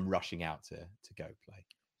game that I'm rushing out to go play.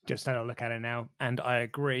 Just had a look at it now, and I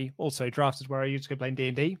agree. Also, Drafts is where I used to go playing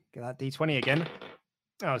D&D. Get that D20 again.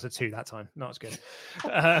 Oh, it's a 2 that time. Not as good.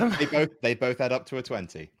 They both add up to a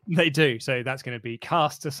 20. They do. So that's going to be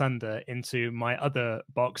cast asunder into my other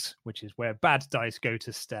box, which is where bad dice go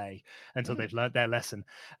to stay until they've learned their lesson.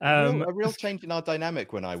 A real change in our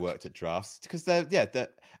dynamic when I worked at Drafts, because a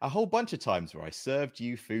whole bunch of times where I served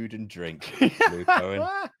you food and drink. Luke Owen.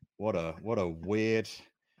 What a weird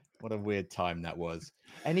time that was.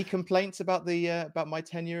 Any complaints about about my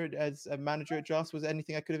tenure as a manager at Drafts? Was there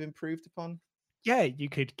anything I could have improved upon? Yeah, you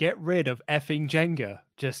could get rid of effing Jenga.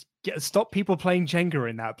 Just stop people playing Jenga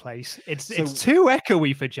in that place. It's too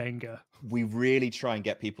echoey for Jenga. We really try and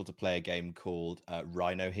get people to play a game called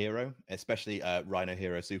Rhino Hero, especially Rhino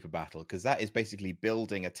Hero Super Battle, because that is basically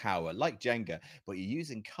building a tower like Jenga, but you're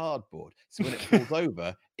using cardboard. So when it falls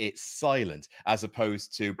over, it's silent, as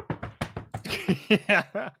opposed to...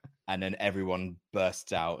 And then everyone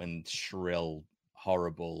bursts out in shrill,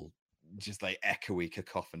 horrible, just like echoey,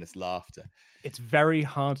 cacophonous laughter. It's very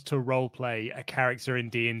hard to roleplay a character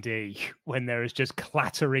in D&D when there is just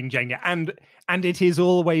clattering Jenga, and it is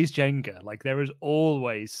always Jenga. Like there is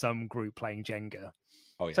always some group playing Jenga.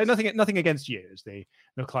 Oh, yes. So nothing against you as the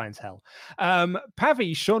clientele.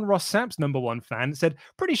 Pavi, Sean Ross Sapp's #1 fan, said,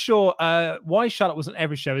 pretty sure why Charlotte wasn't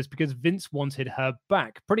every show is because Vince wanted her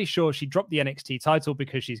back. Pretty sure she dropped the NXT title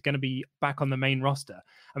because she's going to be back on the main roster.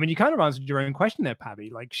 I mean, you kind of answered your own question there,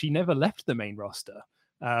 Pavi. Like she never left the main roster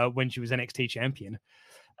when she was NXT champion.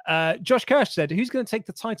 Josh Kirsch said, who's going to take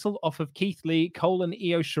the title off of Keith Lee, Cole, and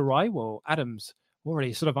Io Shirai? Well, Adams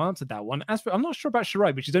already sort of answered that one. As for, I'm not sure about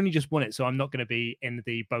Shirai, but she's only just won it, so I'm not going to be in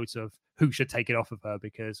the boat of who should take it off of her,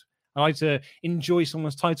 because I like to enjoy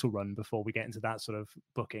someone's title run before we get into that sort of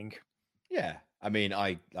booking. Yeah, I mean,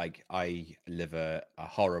 I live a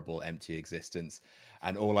horrible, empty existence,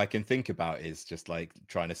 and all I can think about is just like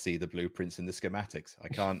trying to see the blueprints and the schematics.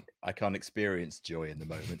 I can't experience joy in the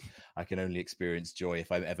moment. I can only experience joy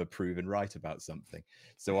if I'm ever proven right about something.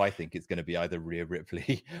 So I think it's going to be either Rhea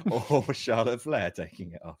Ripley or Charlotte Flair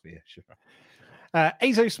taking it off here. Sure.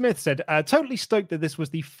 Azo Smith said, totally stoked that this was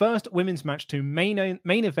the first women's match to main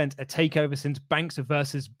event a takeover since Banks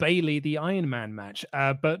versus Bayley, the Iron Man match.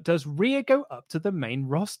 But does Rhea go up to the main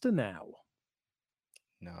roster now?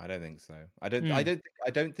 No, I don't think so. I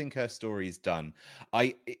don't think her story is done.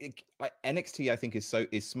 NXT, I think,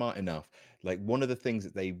 is smart enough. Like, one of the things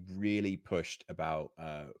that they really pushed about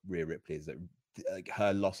Rhea Ripley is that like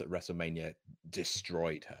her loss at WrestleMania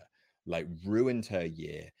destroyed her, like ruined her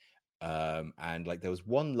year. And like there was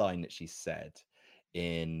one line that she said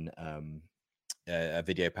in a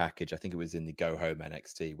video package, I think it was in the Go Home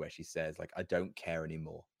NXT, where she says like, I don't care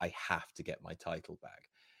anymore, I have to get my title back.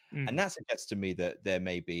 And that suggests to me that there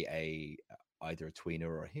may be either a tweener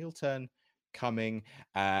or a heel turn coming,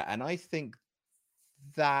 and I think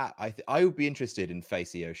that I would be interested in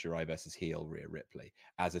face Io Shirai versus heel Rhea Ripley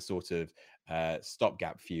as a sort of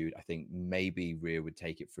stopgap feud. I think maybe Rhea would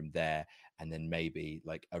take it from there, and then maybe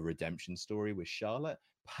like a redemption story with Charlotte,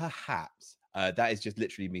 perhaps. That is just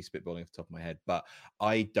literally me spitballing off the top of my head, but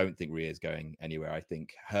I don't think Rhea is going anywhere. I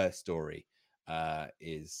think her story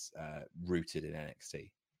is rooted in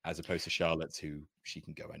NXT, as opposed to Charlotte's, who she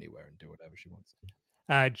can go anywhere and do whatever she wants.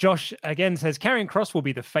 Josh again says Karrion Kross will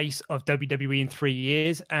be the face of WWE in 3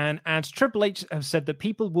 years, and Triple H have said that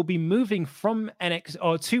people will be moving from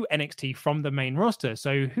to NXT from the main roster.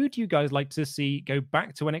 So who do you guys like to see go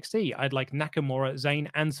back to NXT? I'd like Nakamura, Zayn,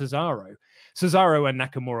 and Cesaro. Cesaro and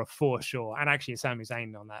Nakamura for sure, and actually Sami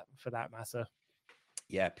Zayn on that for that matter.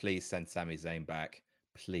 Yeah, please send Sami Zayn back,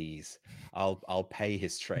 please. I'll pay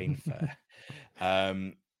his train fare.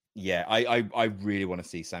 Yeah, I really want to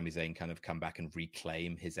see Sami Zayn kind of come back and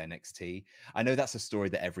reclaim his NXT. I know that's a story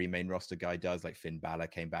that every main roster guy does. Like Finn Balor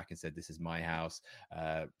came back and said, "This is my house."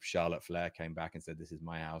 Charlotte Flair came back and said, "This is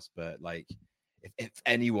my house." But like, if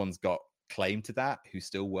anyone's got claim to that, who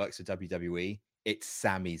still works for WWE, it's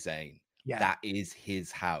Sami Zayn. Yeah, that is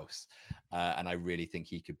his house, and I really think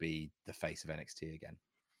he could be the face of NXT again.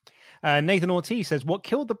 Nathan Ortiz says, what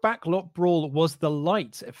killed the backlot brawl was the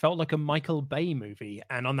lights. It felt like a Michael Bay movie.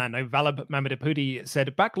 And on that note, Valab Mamadapudi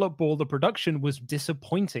said, backlot brawl, the production was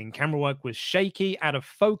disappointing. Camera work was shaky, out of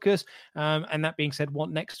focus. And that being said, what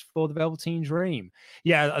next for the Velveteen Dream?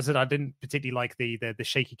 Yeah, I said I didn't particularly like the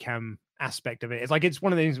shaky cam aspect of it. It's like, it's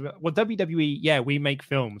one of the things, well, WWE, yeah, we make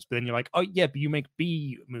films, but then you're like, oh yeah, but you make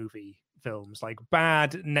B movie films, like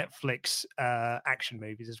bad Netflix action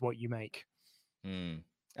movies is what you make.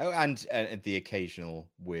 Oh, and the occasional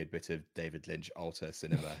weird bit of David Lynch alter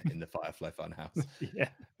cinema in the Firefly Funhouse. Yeah.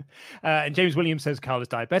 And James Williams says Carl is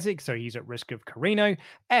diabetic, so he's at risk of Carino.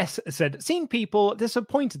 S said, seen people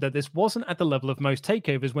disappointed that this wasn't at the level of most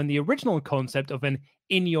takeovers when the original concept of an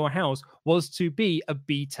in your house was to be a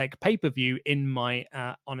B-Tech pay-per-view, in my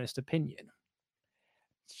honest opinion.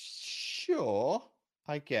 Sure.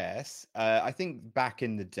 I guess. I think back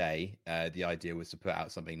in the day, the idea was to put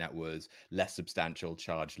out something that was less substantial,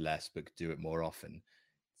 charge less, but do it more often.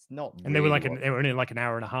 It's not. And really they were only like an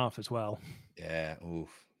hour and a half as well. Yeah. Oof.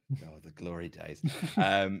 Oh, the glory days.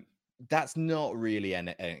 That's not really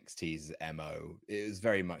NXT's MO. It was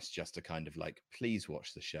very much just a kind of like, please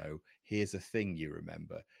watch the show. Here's a thing you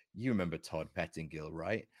remember. You remember Todd Pettingill,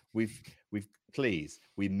 right? We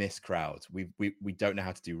miss crowds. We don't know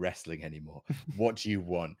how to do wrestling anymore. What do you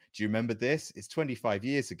want? Do you remember this? It's 25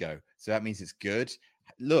 years ago, so that means it's good.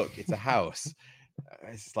 Look, it's a house.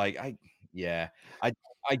 It's like I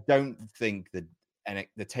don't think the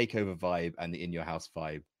takeover vibe and the in your house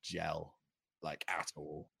vibe gel like at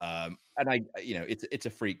all. And it's a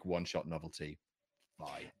freak one-shot novelty.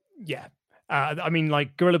 Bye. Yeah. I mean,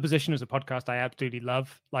 like Gorilla Position is a podcast I absolutely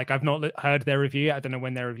love. Like, I've not heard their review. I don't know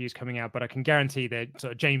when their review is coming out, but I can guarantee that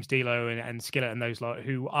sort of James D'Lo and Skillet and those lot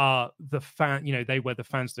who are the fan, they were the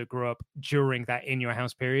fans that grew up during that in your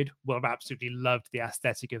house period, will have absolutely loved the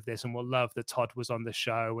aesthetic of this and will love that Todd was on the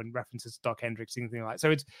show and references to Doc Hendricks and things like that.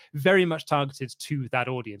 So it's very much targeted to that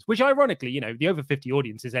audience, which ironically, the over 50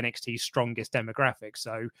 audience is NXT's strongest demographic.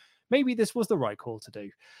 So maybe this was the right call to do.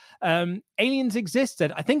 Aliens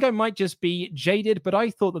Existed. I think I might just be jaded, but I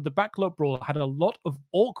thought that the backlot brawl had a lot of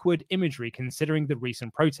awkward imagery considering the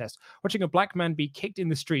recent protest. Watching a black man be kicked in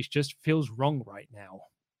the streets just feels wrong right now.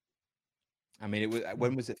 I mean,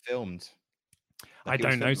 when was it filmed? I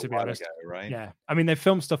don't know, to be honest. Ago, right? Yeah. I mean, they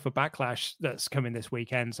filmed stuff for Backlash that's coming this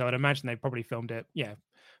weekend. So I'd imagine they probably filmed it,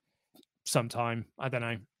 sometime. I don't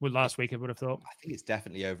know. Well, last week, I would have thought. I think it's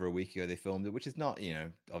definitely over a week ago they filmed it, which is not,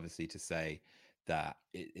 obviously to say that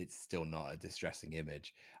it's still not a distressing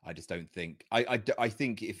image. I just don't think, I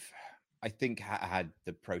think had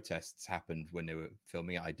the protests happened when they were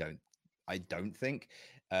filming it, I don't think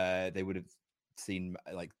they would have seen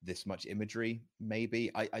like this much imagery. Maybe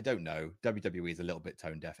I don't know. WWE is a little bit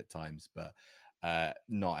tone deaf at times, but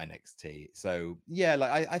not NXT. So yeah,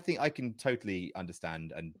 like I think I can totally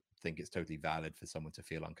understand and think it's totally valid for someone to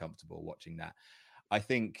feel uncomfortable watching that. I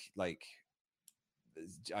think like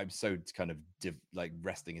I'm so kind of like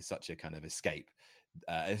wrestling is such a kind of escape,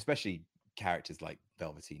 especially characters like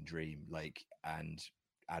Velveteen Dream, like, and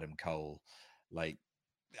Adam Cole. Like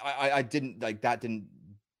I didn't like that didn't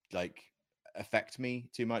like affect me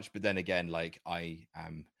too much, but then again, like I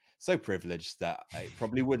am so privileged that it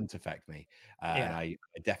probably wouldn't affect me, and I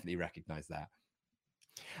definitely recognize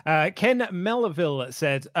that. Ken Melville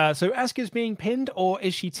said, so Asuka's being pinned, or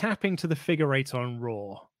is she tapping to the figure eight on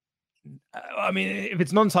Raw? I mean, if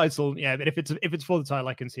it's non-title, yeah, but if it's for the title,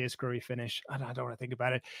 I can see a screwy finish. I don't want to think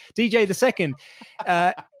about it. DJ the Second,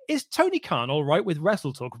 is Tony Khan all right with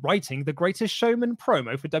Wrestle Talk writing the Greatest Showman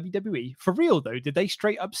promo for WWE? For real though, did they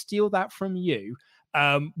straight up steal that from you?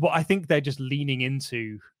 Well, I think they're just leaning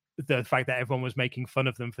into the fact that everyone was making fun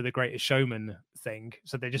of them for the Greatest Showman thing,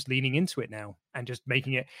 so they're just leaning into it now and just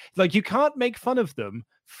making it like you can't make fun of them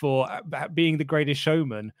for being the Greatest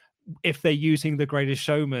Showman if they're using the Greatest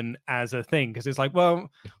Showman as a thing, because it's like,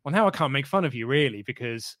 well, now I can't make fun of you really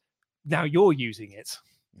because now you're using it.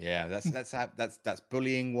 Yeah, that's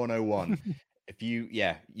bullying 101. If you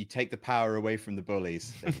take the power away from the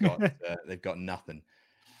bullies, they've got nothing.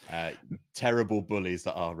 Terrible bullies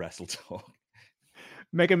that are Wrestle Talk.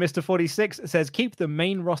 Mega Mr. 46 says, keep the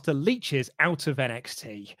main roster leeches out of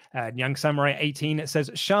NXT. Young Samurai 18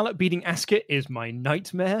 says, Charlotte beating Asuka is my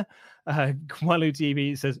nightmare. Kwalu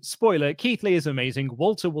TV says, spoiler, Keith Lee is amazing.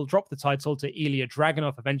 Walter will drop the title to Ilya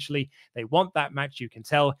Dragunov eventually. They want that match, you can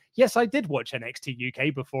tell. Yes, I did watch NXT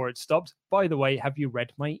UK before it stopped. By the way, have you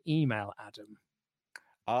read my email, Adam?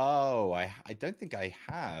 Oh, I don't think I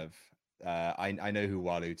have. I know who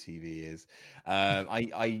Walu TV is.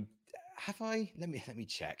 Have I? Let me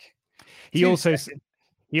check. He also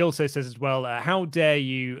says as well, how dare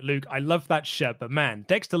you, Luke? I love that shirt, but man,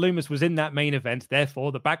 Dexter Lumis was in that main event.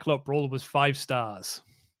 Therefore, the backlot brawl was 5 stars.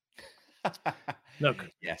 Look,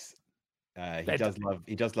 yes, he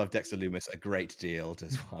does love Dexter Lumis a great deal.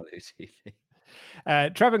 Does Walu TV?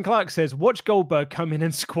 Trevin Clark says, watch Goldberg come in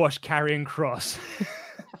and squash Karrion Kross.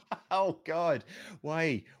 Oh God,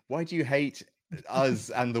 why do you hate us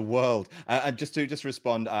and the world? And just to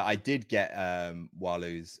respond, I did get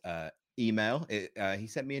Walu's email. He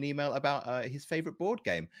sent me an email about his favorite board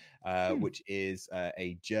game, which is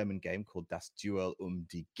a German game called Das Duell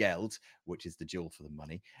die Geld, which is the duel for the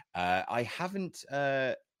money. I haven't.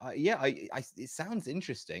 It sounds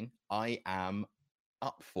interesting. I am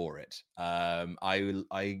up for it.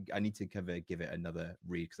 I need to give it another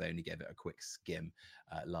read because I only gave it a quick skim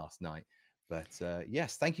last night. But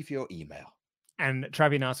yes, thank you for your email. And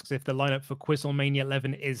Travian asks if the lineup for Quizlemania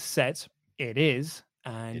 11 is set. It is.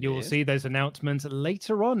 And you will see those announcements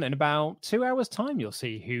later on in about 2 hours' time. You'll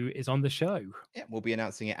see who is on the show. Yeah, we'll be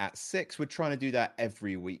announcing it at 6. We're trying to do that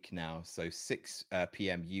every week now. So 6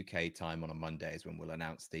 p.m. UK time on a Monday is when we'll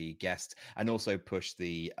announce the guest and also push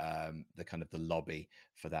the kind of the lobby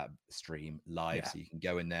for that stream live. Yeah. So you can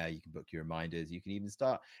go in there, you can book your reminders, you can even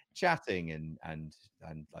start chatting and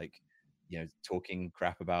like, you know, talking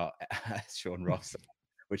crap about Sean Ross,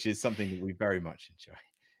 which is something that we very much enjoy.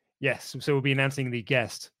 Yes, so we'll be announcing the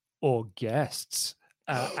guest or guests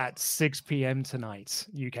at 6 p.m. tonight,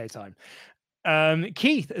 UK time.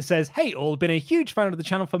 Keith says, hey, all, been a huge fan of the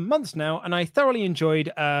channel for months now, and I thoroughly enjoyed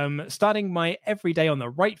starting my every day on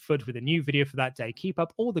the right foot with a new video for that day. Keep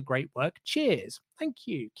up all the great work. Cheers. Thank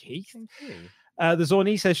you, Keith. Thank you. The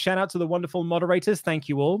Zorni says, shout out to the wonderful moderators. Thank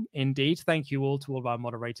you all. Indeed. Thank you all to all of our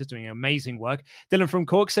moderators doing amazing work. Dylan from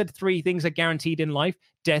Cork said 3 things are guaranteed in life: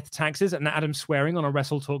 death, taxes, and Adam swearing on a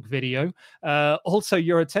Wrestle Talk video. Also,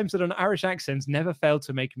 your attempts at an Irish accent never failed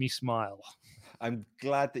to make me smile. I'm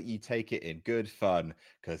glad that you take it in good fun,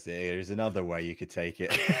 because there's another way you could take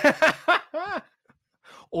it.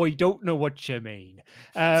 I don't know what you mean.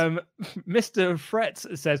 Mr.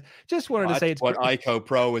 Fretz says, just wanted to say it's what ICO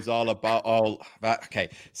Pro is all about. Okay.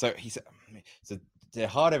 So he said, so the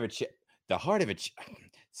heart of it.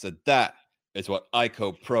 So that is what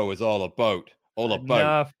ICO Pro is all about.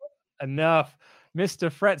 Enough.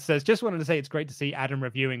 Mr. Fret says, just wanted to say it's great to see Adam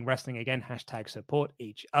reviewing wrestling again. # support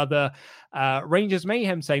each other. Rangers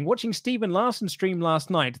Mayhem saying, watching Stephen Larson stream last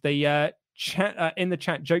night, they in the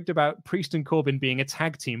chat joked about Priest and Corbin being a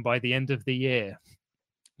tag team by the end of the year.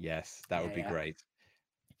 Yes, that would be great.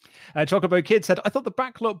 Chocobo Kid said, I thought the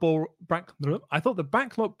backlot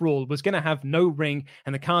brawl was going to have no ring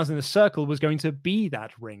and the cars in the circle was going to be that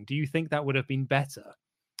ring. Do you think that would have been better?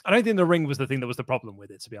 I don't think the ring was the thing that was the problem with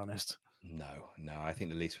it, to be honest. No. I think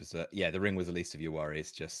the least was the ring was the least of your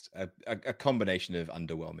worries. Just a combination of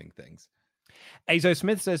underwhelming things. Azo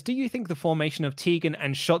Smith says, do you think the formation of Tegan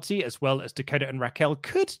and Shotzi, as well as Dakota and Raquel,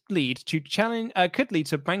 could lead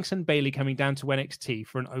to Banks and Bayley coming down to NXT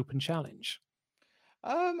for an open challenge?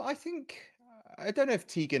 I don't know if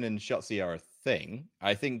Tegan and Shotzi are a thing.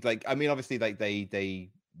 I think obviously they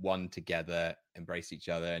won together, embraced each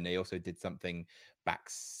other, and they also did something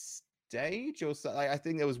backstage or so. I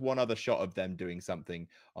think there was one other shot of them doing something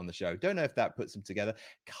on the show. Don't know if that puts them together.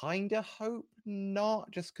 Kinda hope not,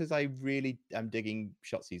 just because I really am digging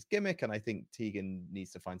Shotzi's gimmick, and I think Tegan needs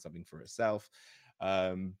to find something for herself.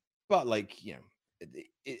 But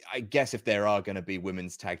I guess if there are going to be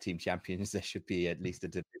women's tag team champions, there should be at least a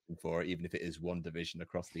division for it, even if it is one division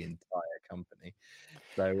across the entire company.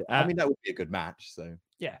 So, that would be a good match. So,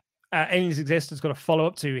 yeah. Aliens Exist has got a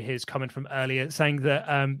follow-up to his comment from earlier, saying that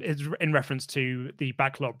it's in reference to the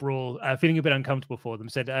backlot brawl, feeling a bit uncomfortable for them.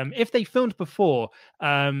 Said, if they filmed before,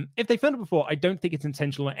 I don't think it's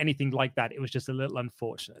intentional or anything like that. It was just a little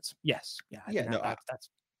unfortunate. Yes. That's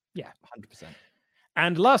 100%.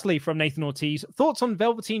 And lastly, from Nathan Ortiz, thoughts on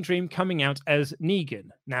Velveteen Dream coming out as Negan.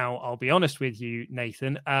 Now, I'll be honest with you,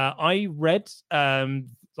 Nathan. I read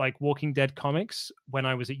Walking Dead comics when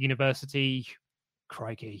I was at university.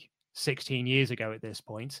 Crikey, 16 years ago at this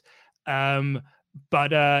point. 16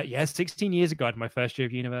 years ago, I had my first year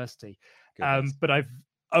of university. But I've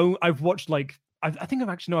watched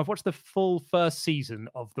I've watched the full first season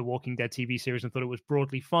of the Walking Dead TV series and thought it was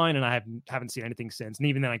broadly fine, and I haven't seen anything since. And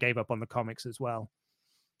even then, I gave up on the comics as well.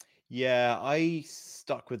 Yeah, I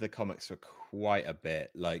stuck with the comics for quite a bit.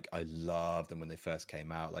 I loved them when they first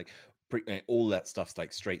came out. All that stuff's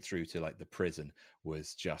straight through to the prison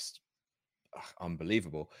was just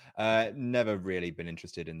unbelievable. Never really been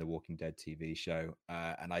interested in the Walking Dead TV show,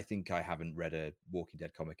 and I think I haven't read a Walking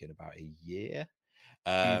Dead comic in about a year.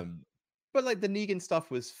 But the Negan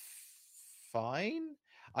stuff was fine.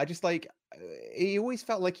 I just he always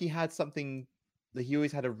felt like he had something. He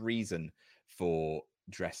always had a reason for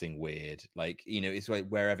dressing weird. It's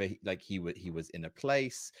wherever he was in a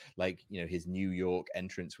place. His New York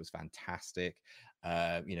entrance was fantastic.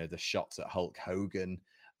 The shots at Hulk Hogan,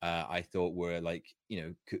 I thought were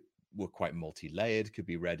were quite multi-layered, could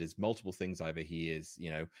be read as multiple things. Either he is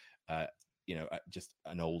just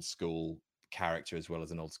an old school character as well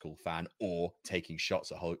as an old school fan, or taking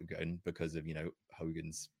shots at Hogan because of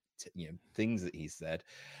Hogan's things that he said.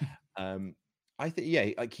 I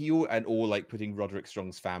think putting Roderick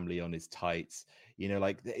Strong's family on his tights.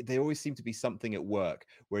 They always seem to be something at work,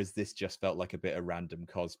 whereas this just felt like a bit of random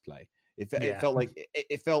cosplay. It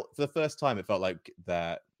felt for the first time, it felt like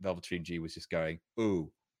that Velveteen G was just going,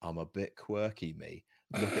 "Ooh, I'm a bit quirky, me.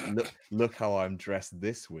 Look how I'm dressed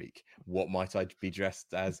this week. What might I be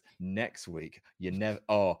dressed as next week? You never.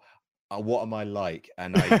 What am I like?"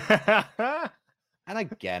 And and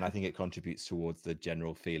again, I think it contributes towards the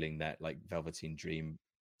general feeling that Velveteen Dream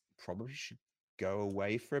probably should go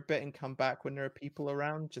away for a bit and come back when there are people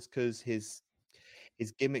around, just because his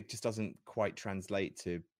gimmick just doesn't quite translate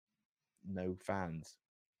to no fans.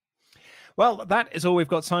 Well, that is all we've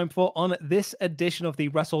got time for on this edition of the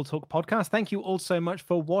Wrestle Talk podcast. Thank you all so much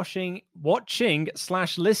for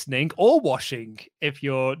watching/listening, or washing if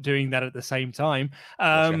you're doing that at the same time.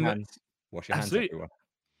 Wash your hands, everyone.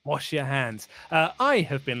 Wash your hands. I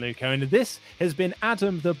have been Luke Owen. This has been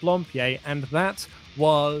Adam the Blompier, and that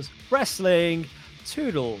was Wrestling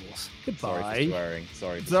Toodles. Goodbye. Sorry for swearing.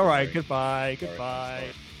 Sorry. It's all right. Goodbye. Goodbye.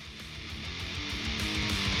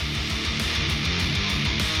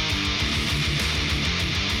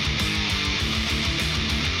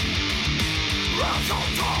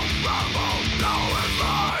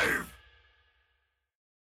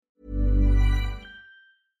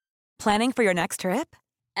 Planning for your next trip?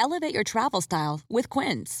 Elevate your travel style with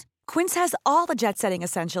Quince. Quince has all the jet-setting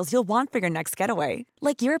essentials you'll want for your next getaway,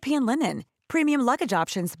 like European linen, premium luggage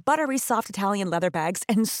options, buttery soft Italian leather bags,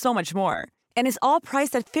 and so much more. And is all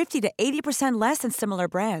priced at 50 to 80% less than similar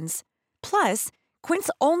brands. Plus, Quince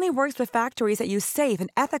only works with factories that use safe and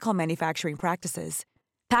ethical manufacturing practices.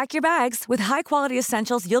 Pack your bags with high-quality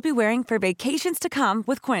essentials you'll be wearing for vacations to come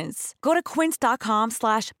with Quince. Go to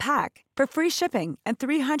quince.com/pack for free shipping and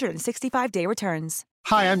 365-day returns.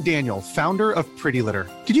 Hi, I'm Daniel, founder of Pretty Litter.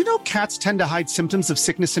 Did you know cats tend to hide symptoms of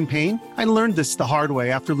sickness and pain? I learned this the hard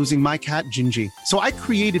way after losing my cat, Gingy. So I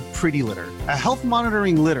created Pretty Litter, a health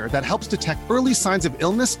monitoring litter that helps detect early signs of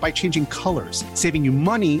illness by changing colors, saving you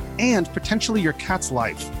money and potentially your cat's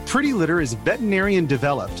life. Pretty Litter is veterinarian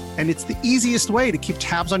developed, and it's the easiest way to keep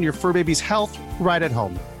tabs on your fur baby's health right at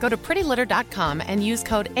home. Go to prettylitter.com and use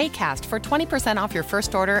code ACAST for 20% off your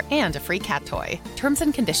first order and a free cat toy. Terms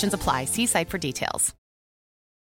and conditions apply. See site for details.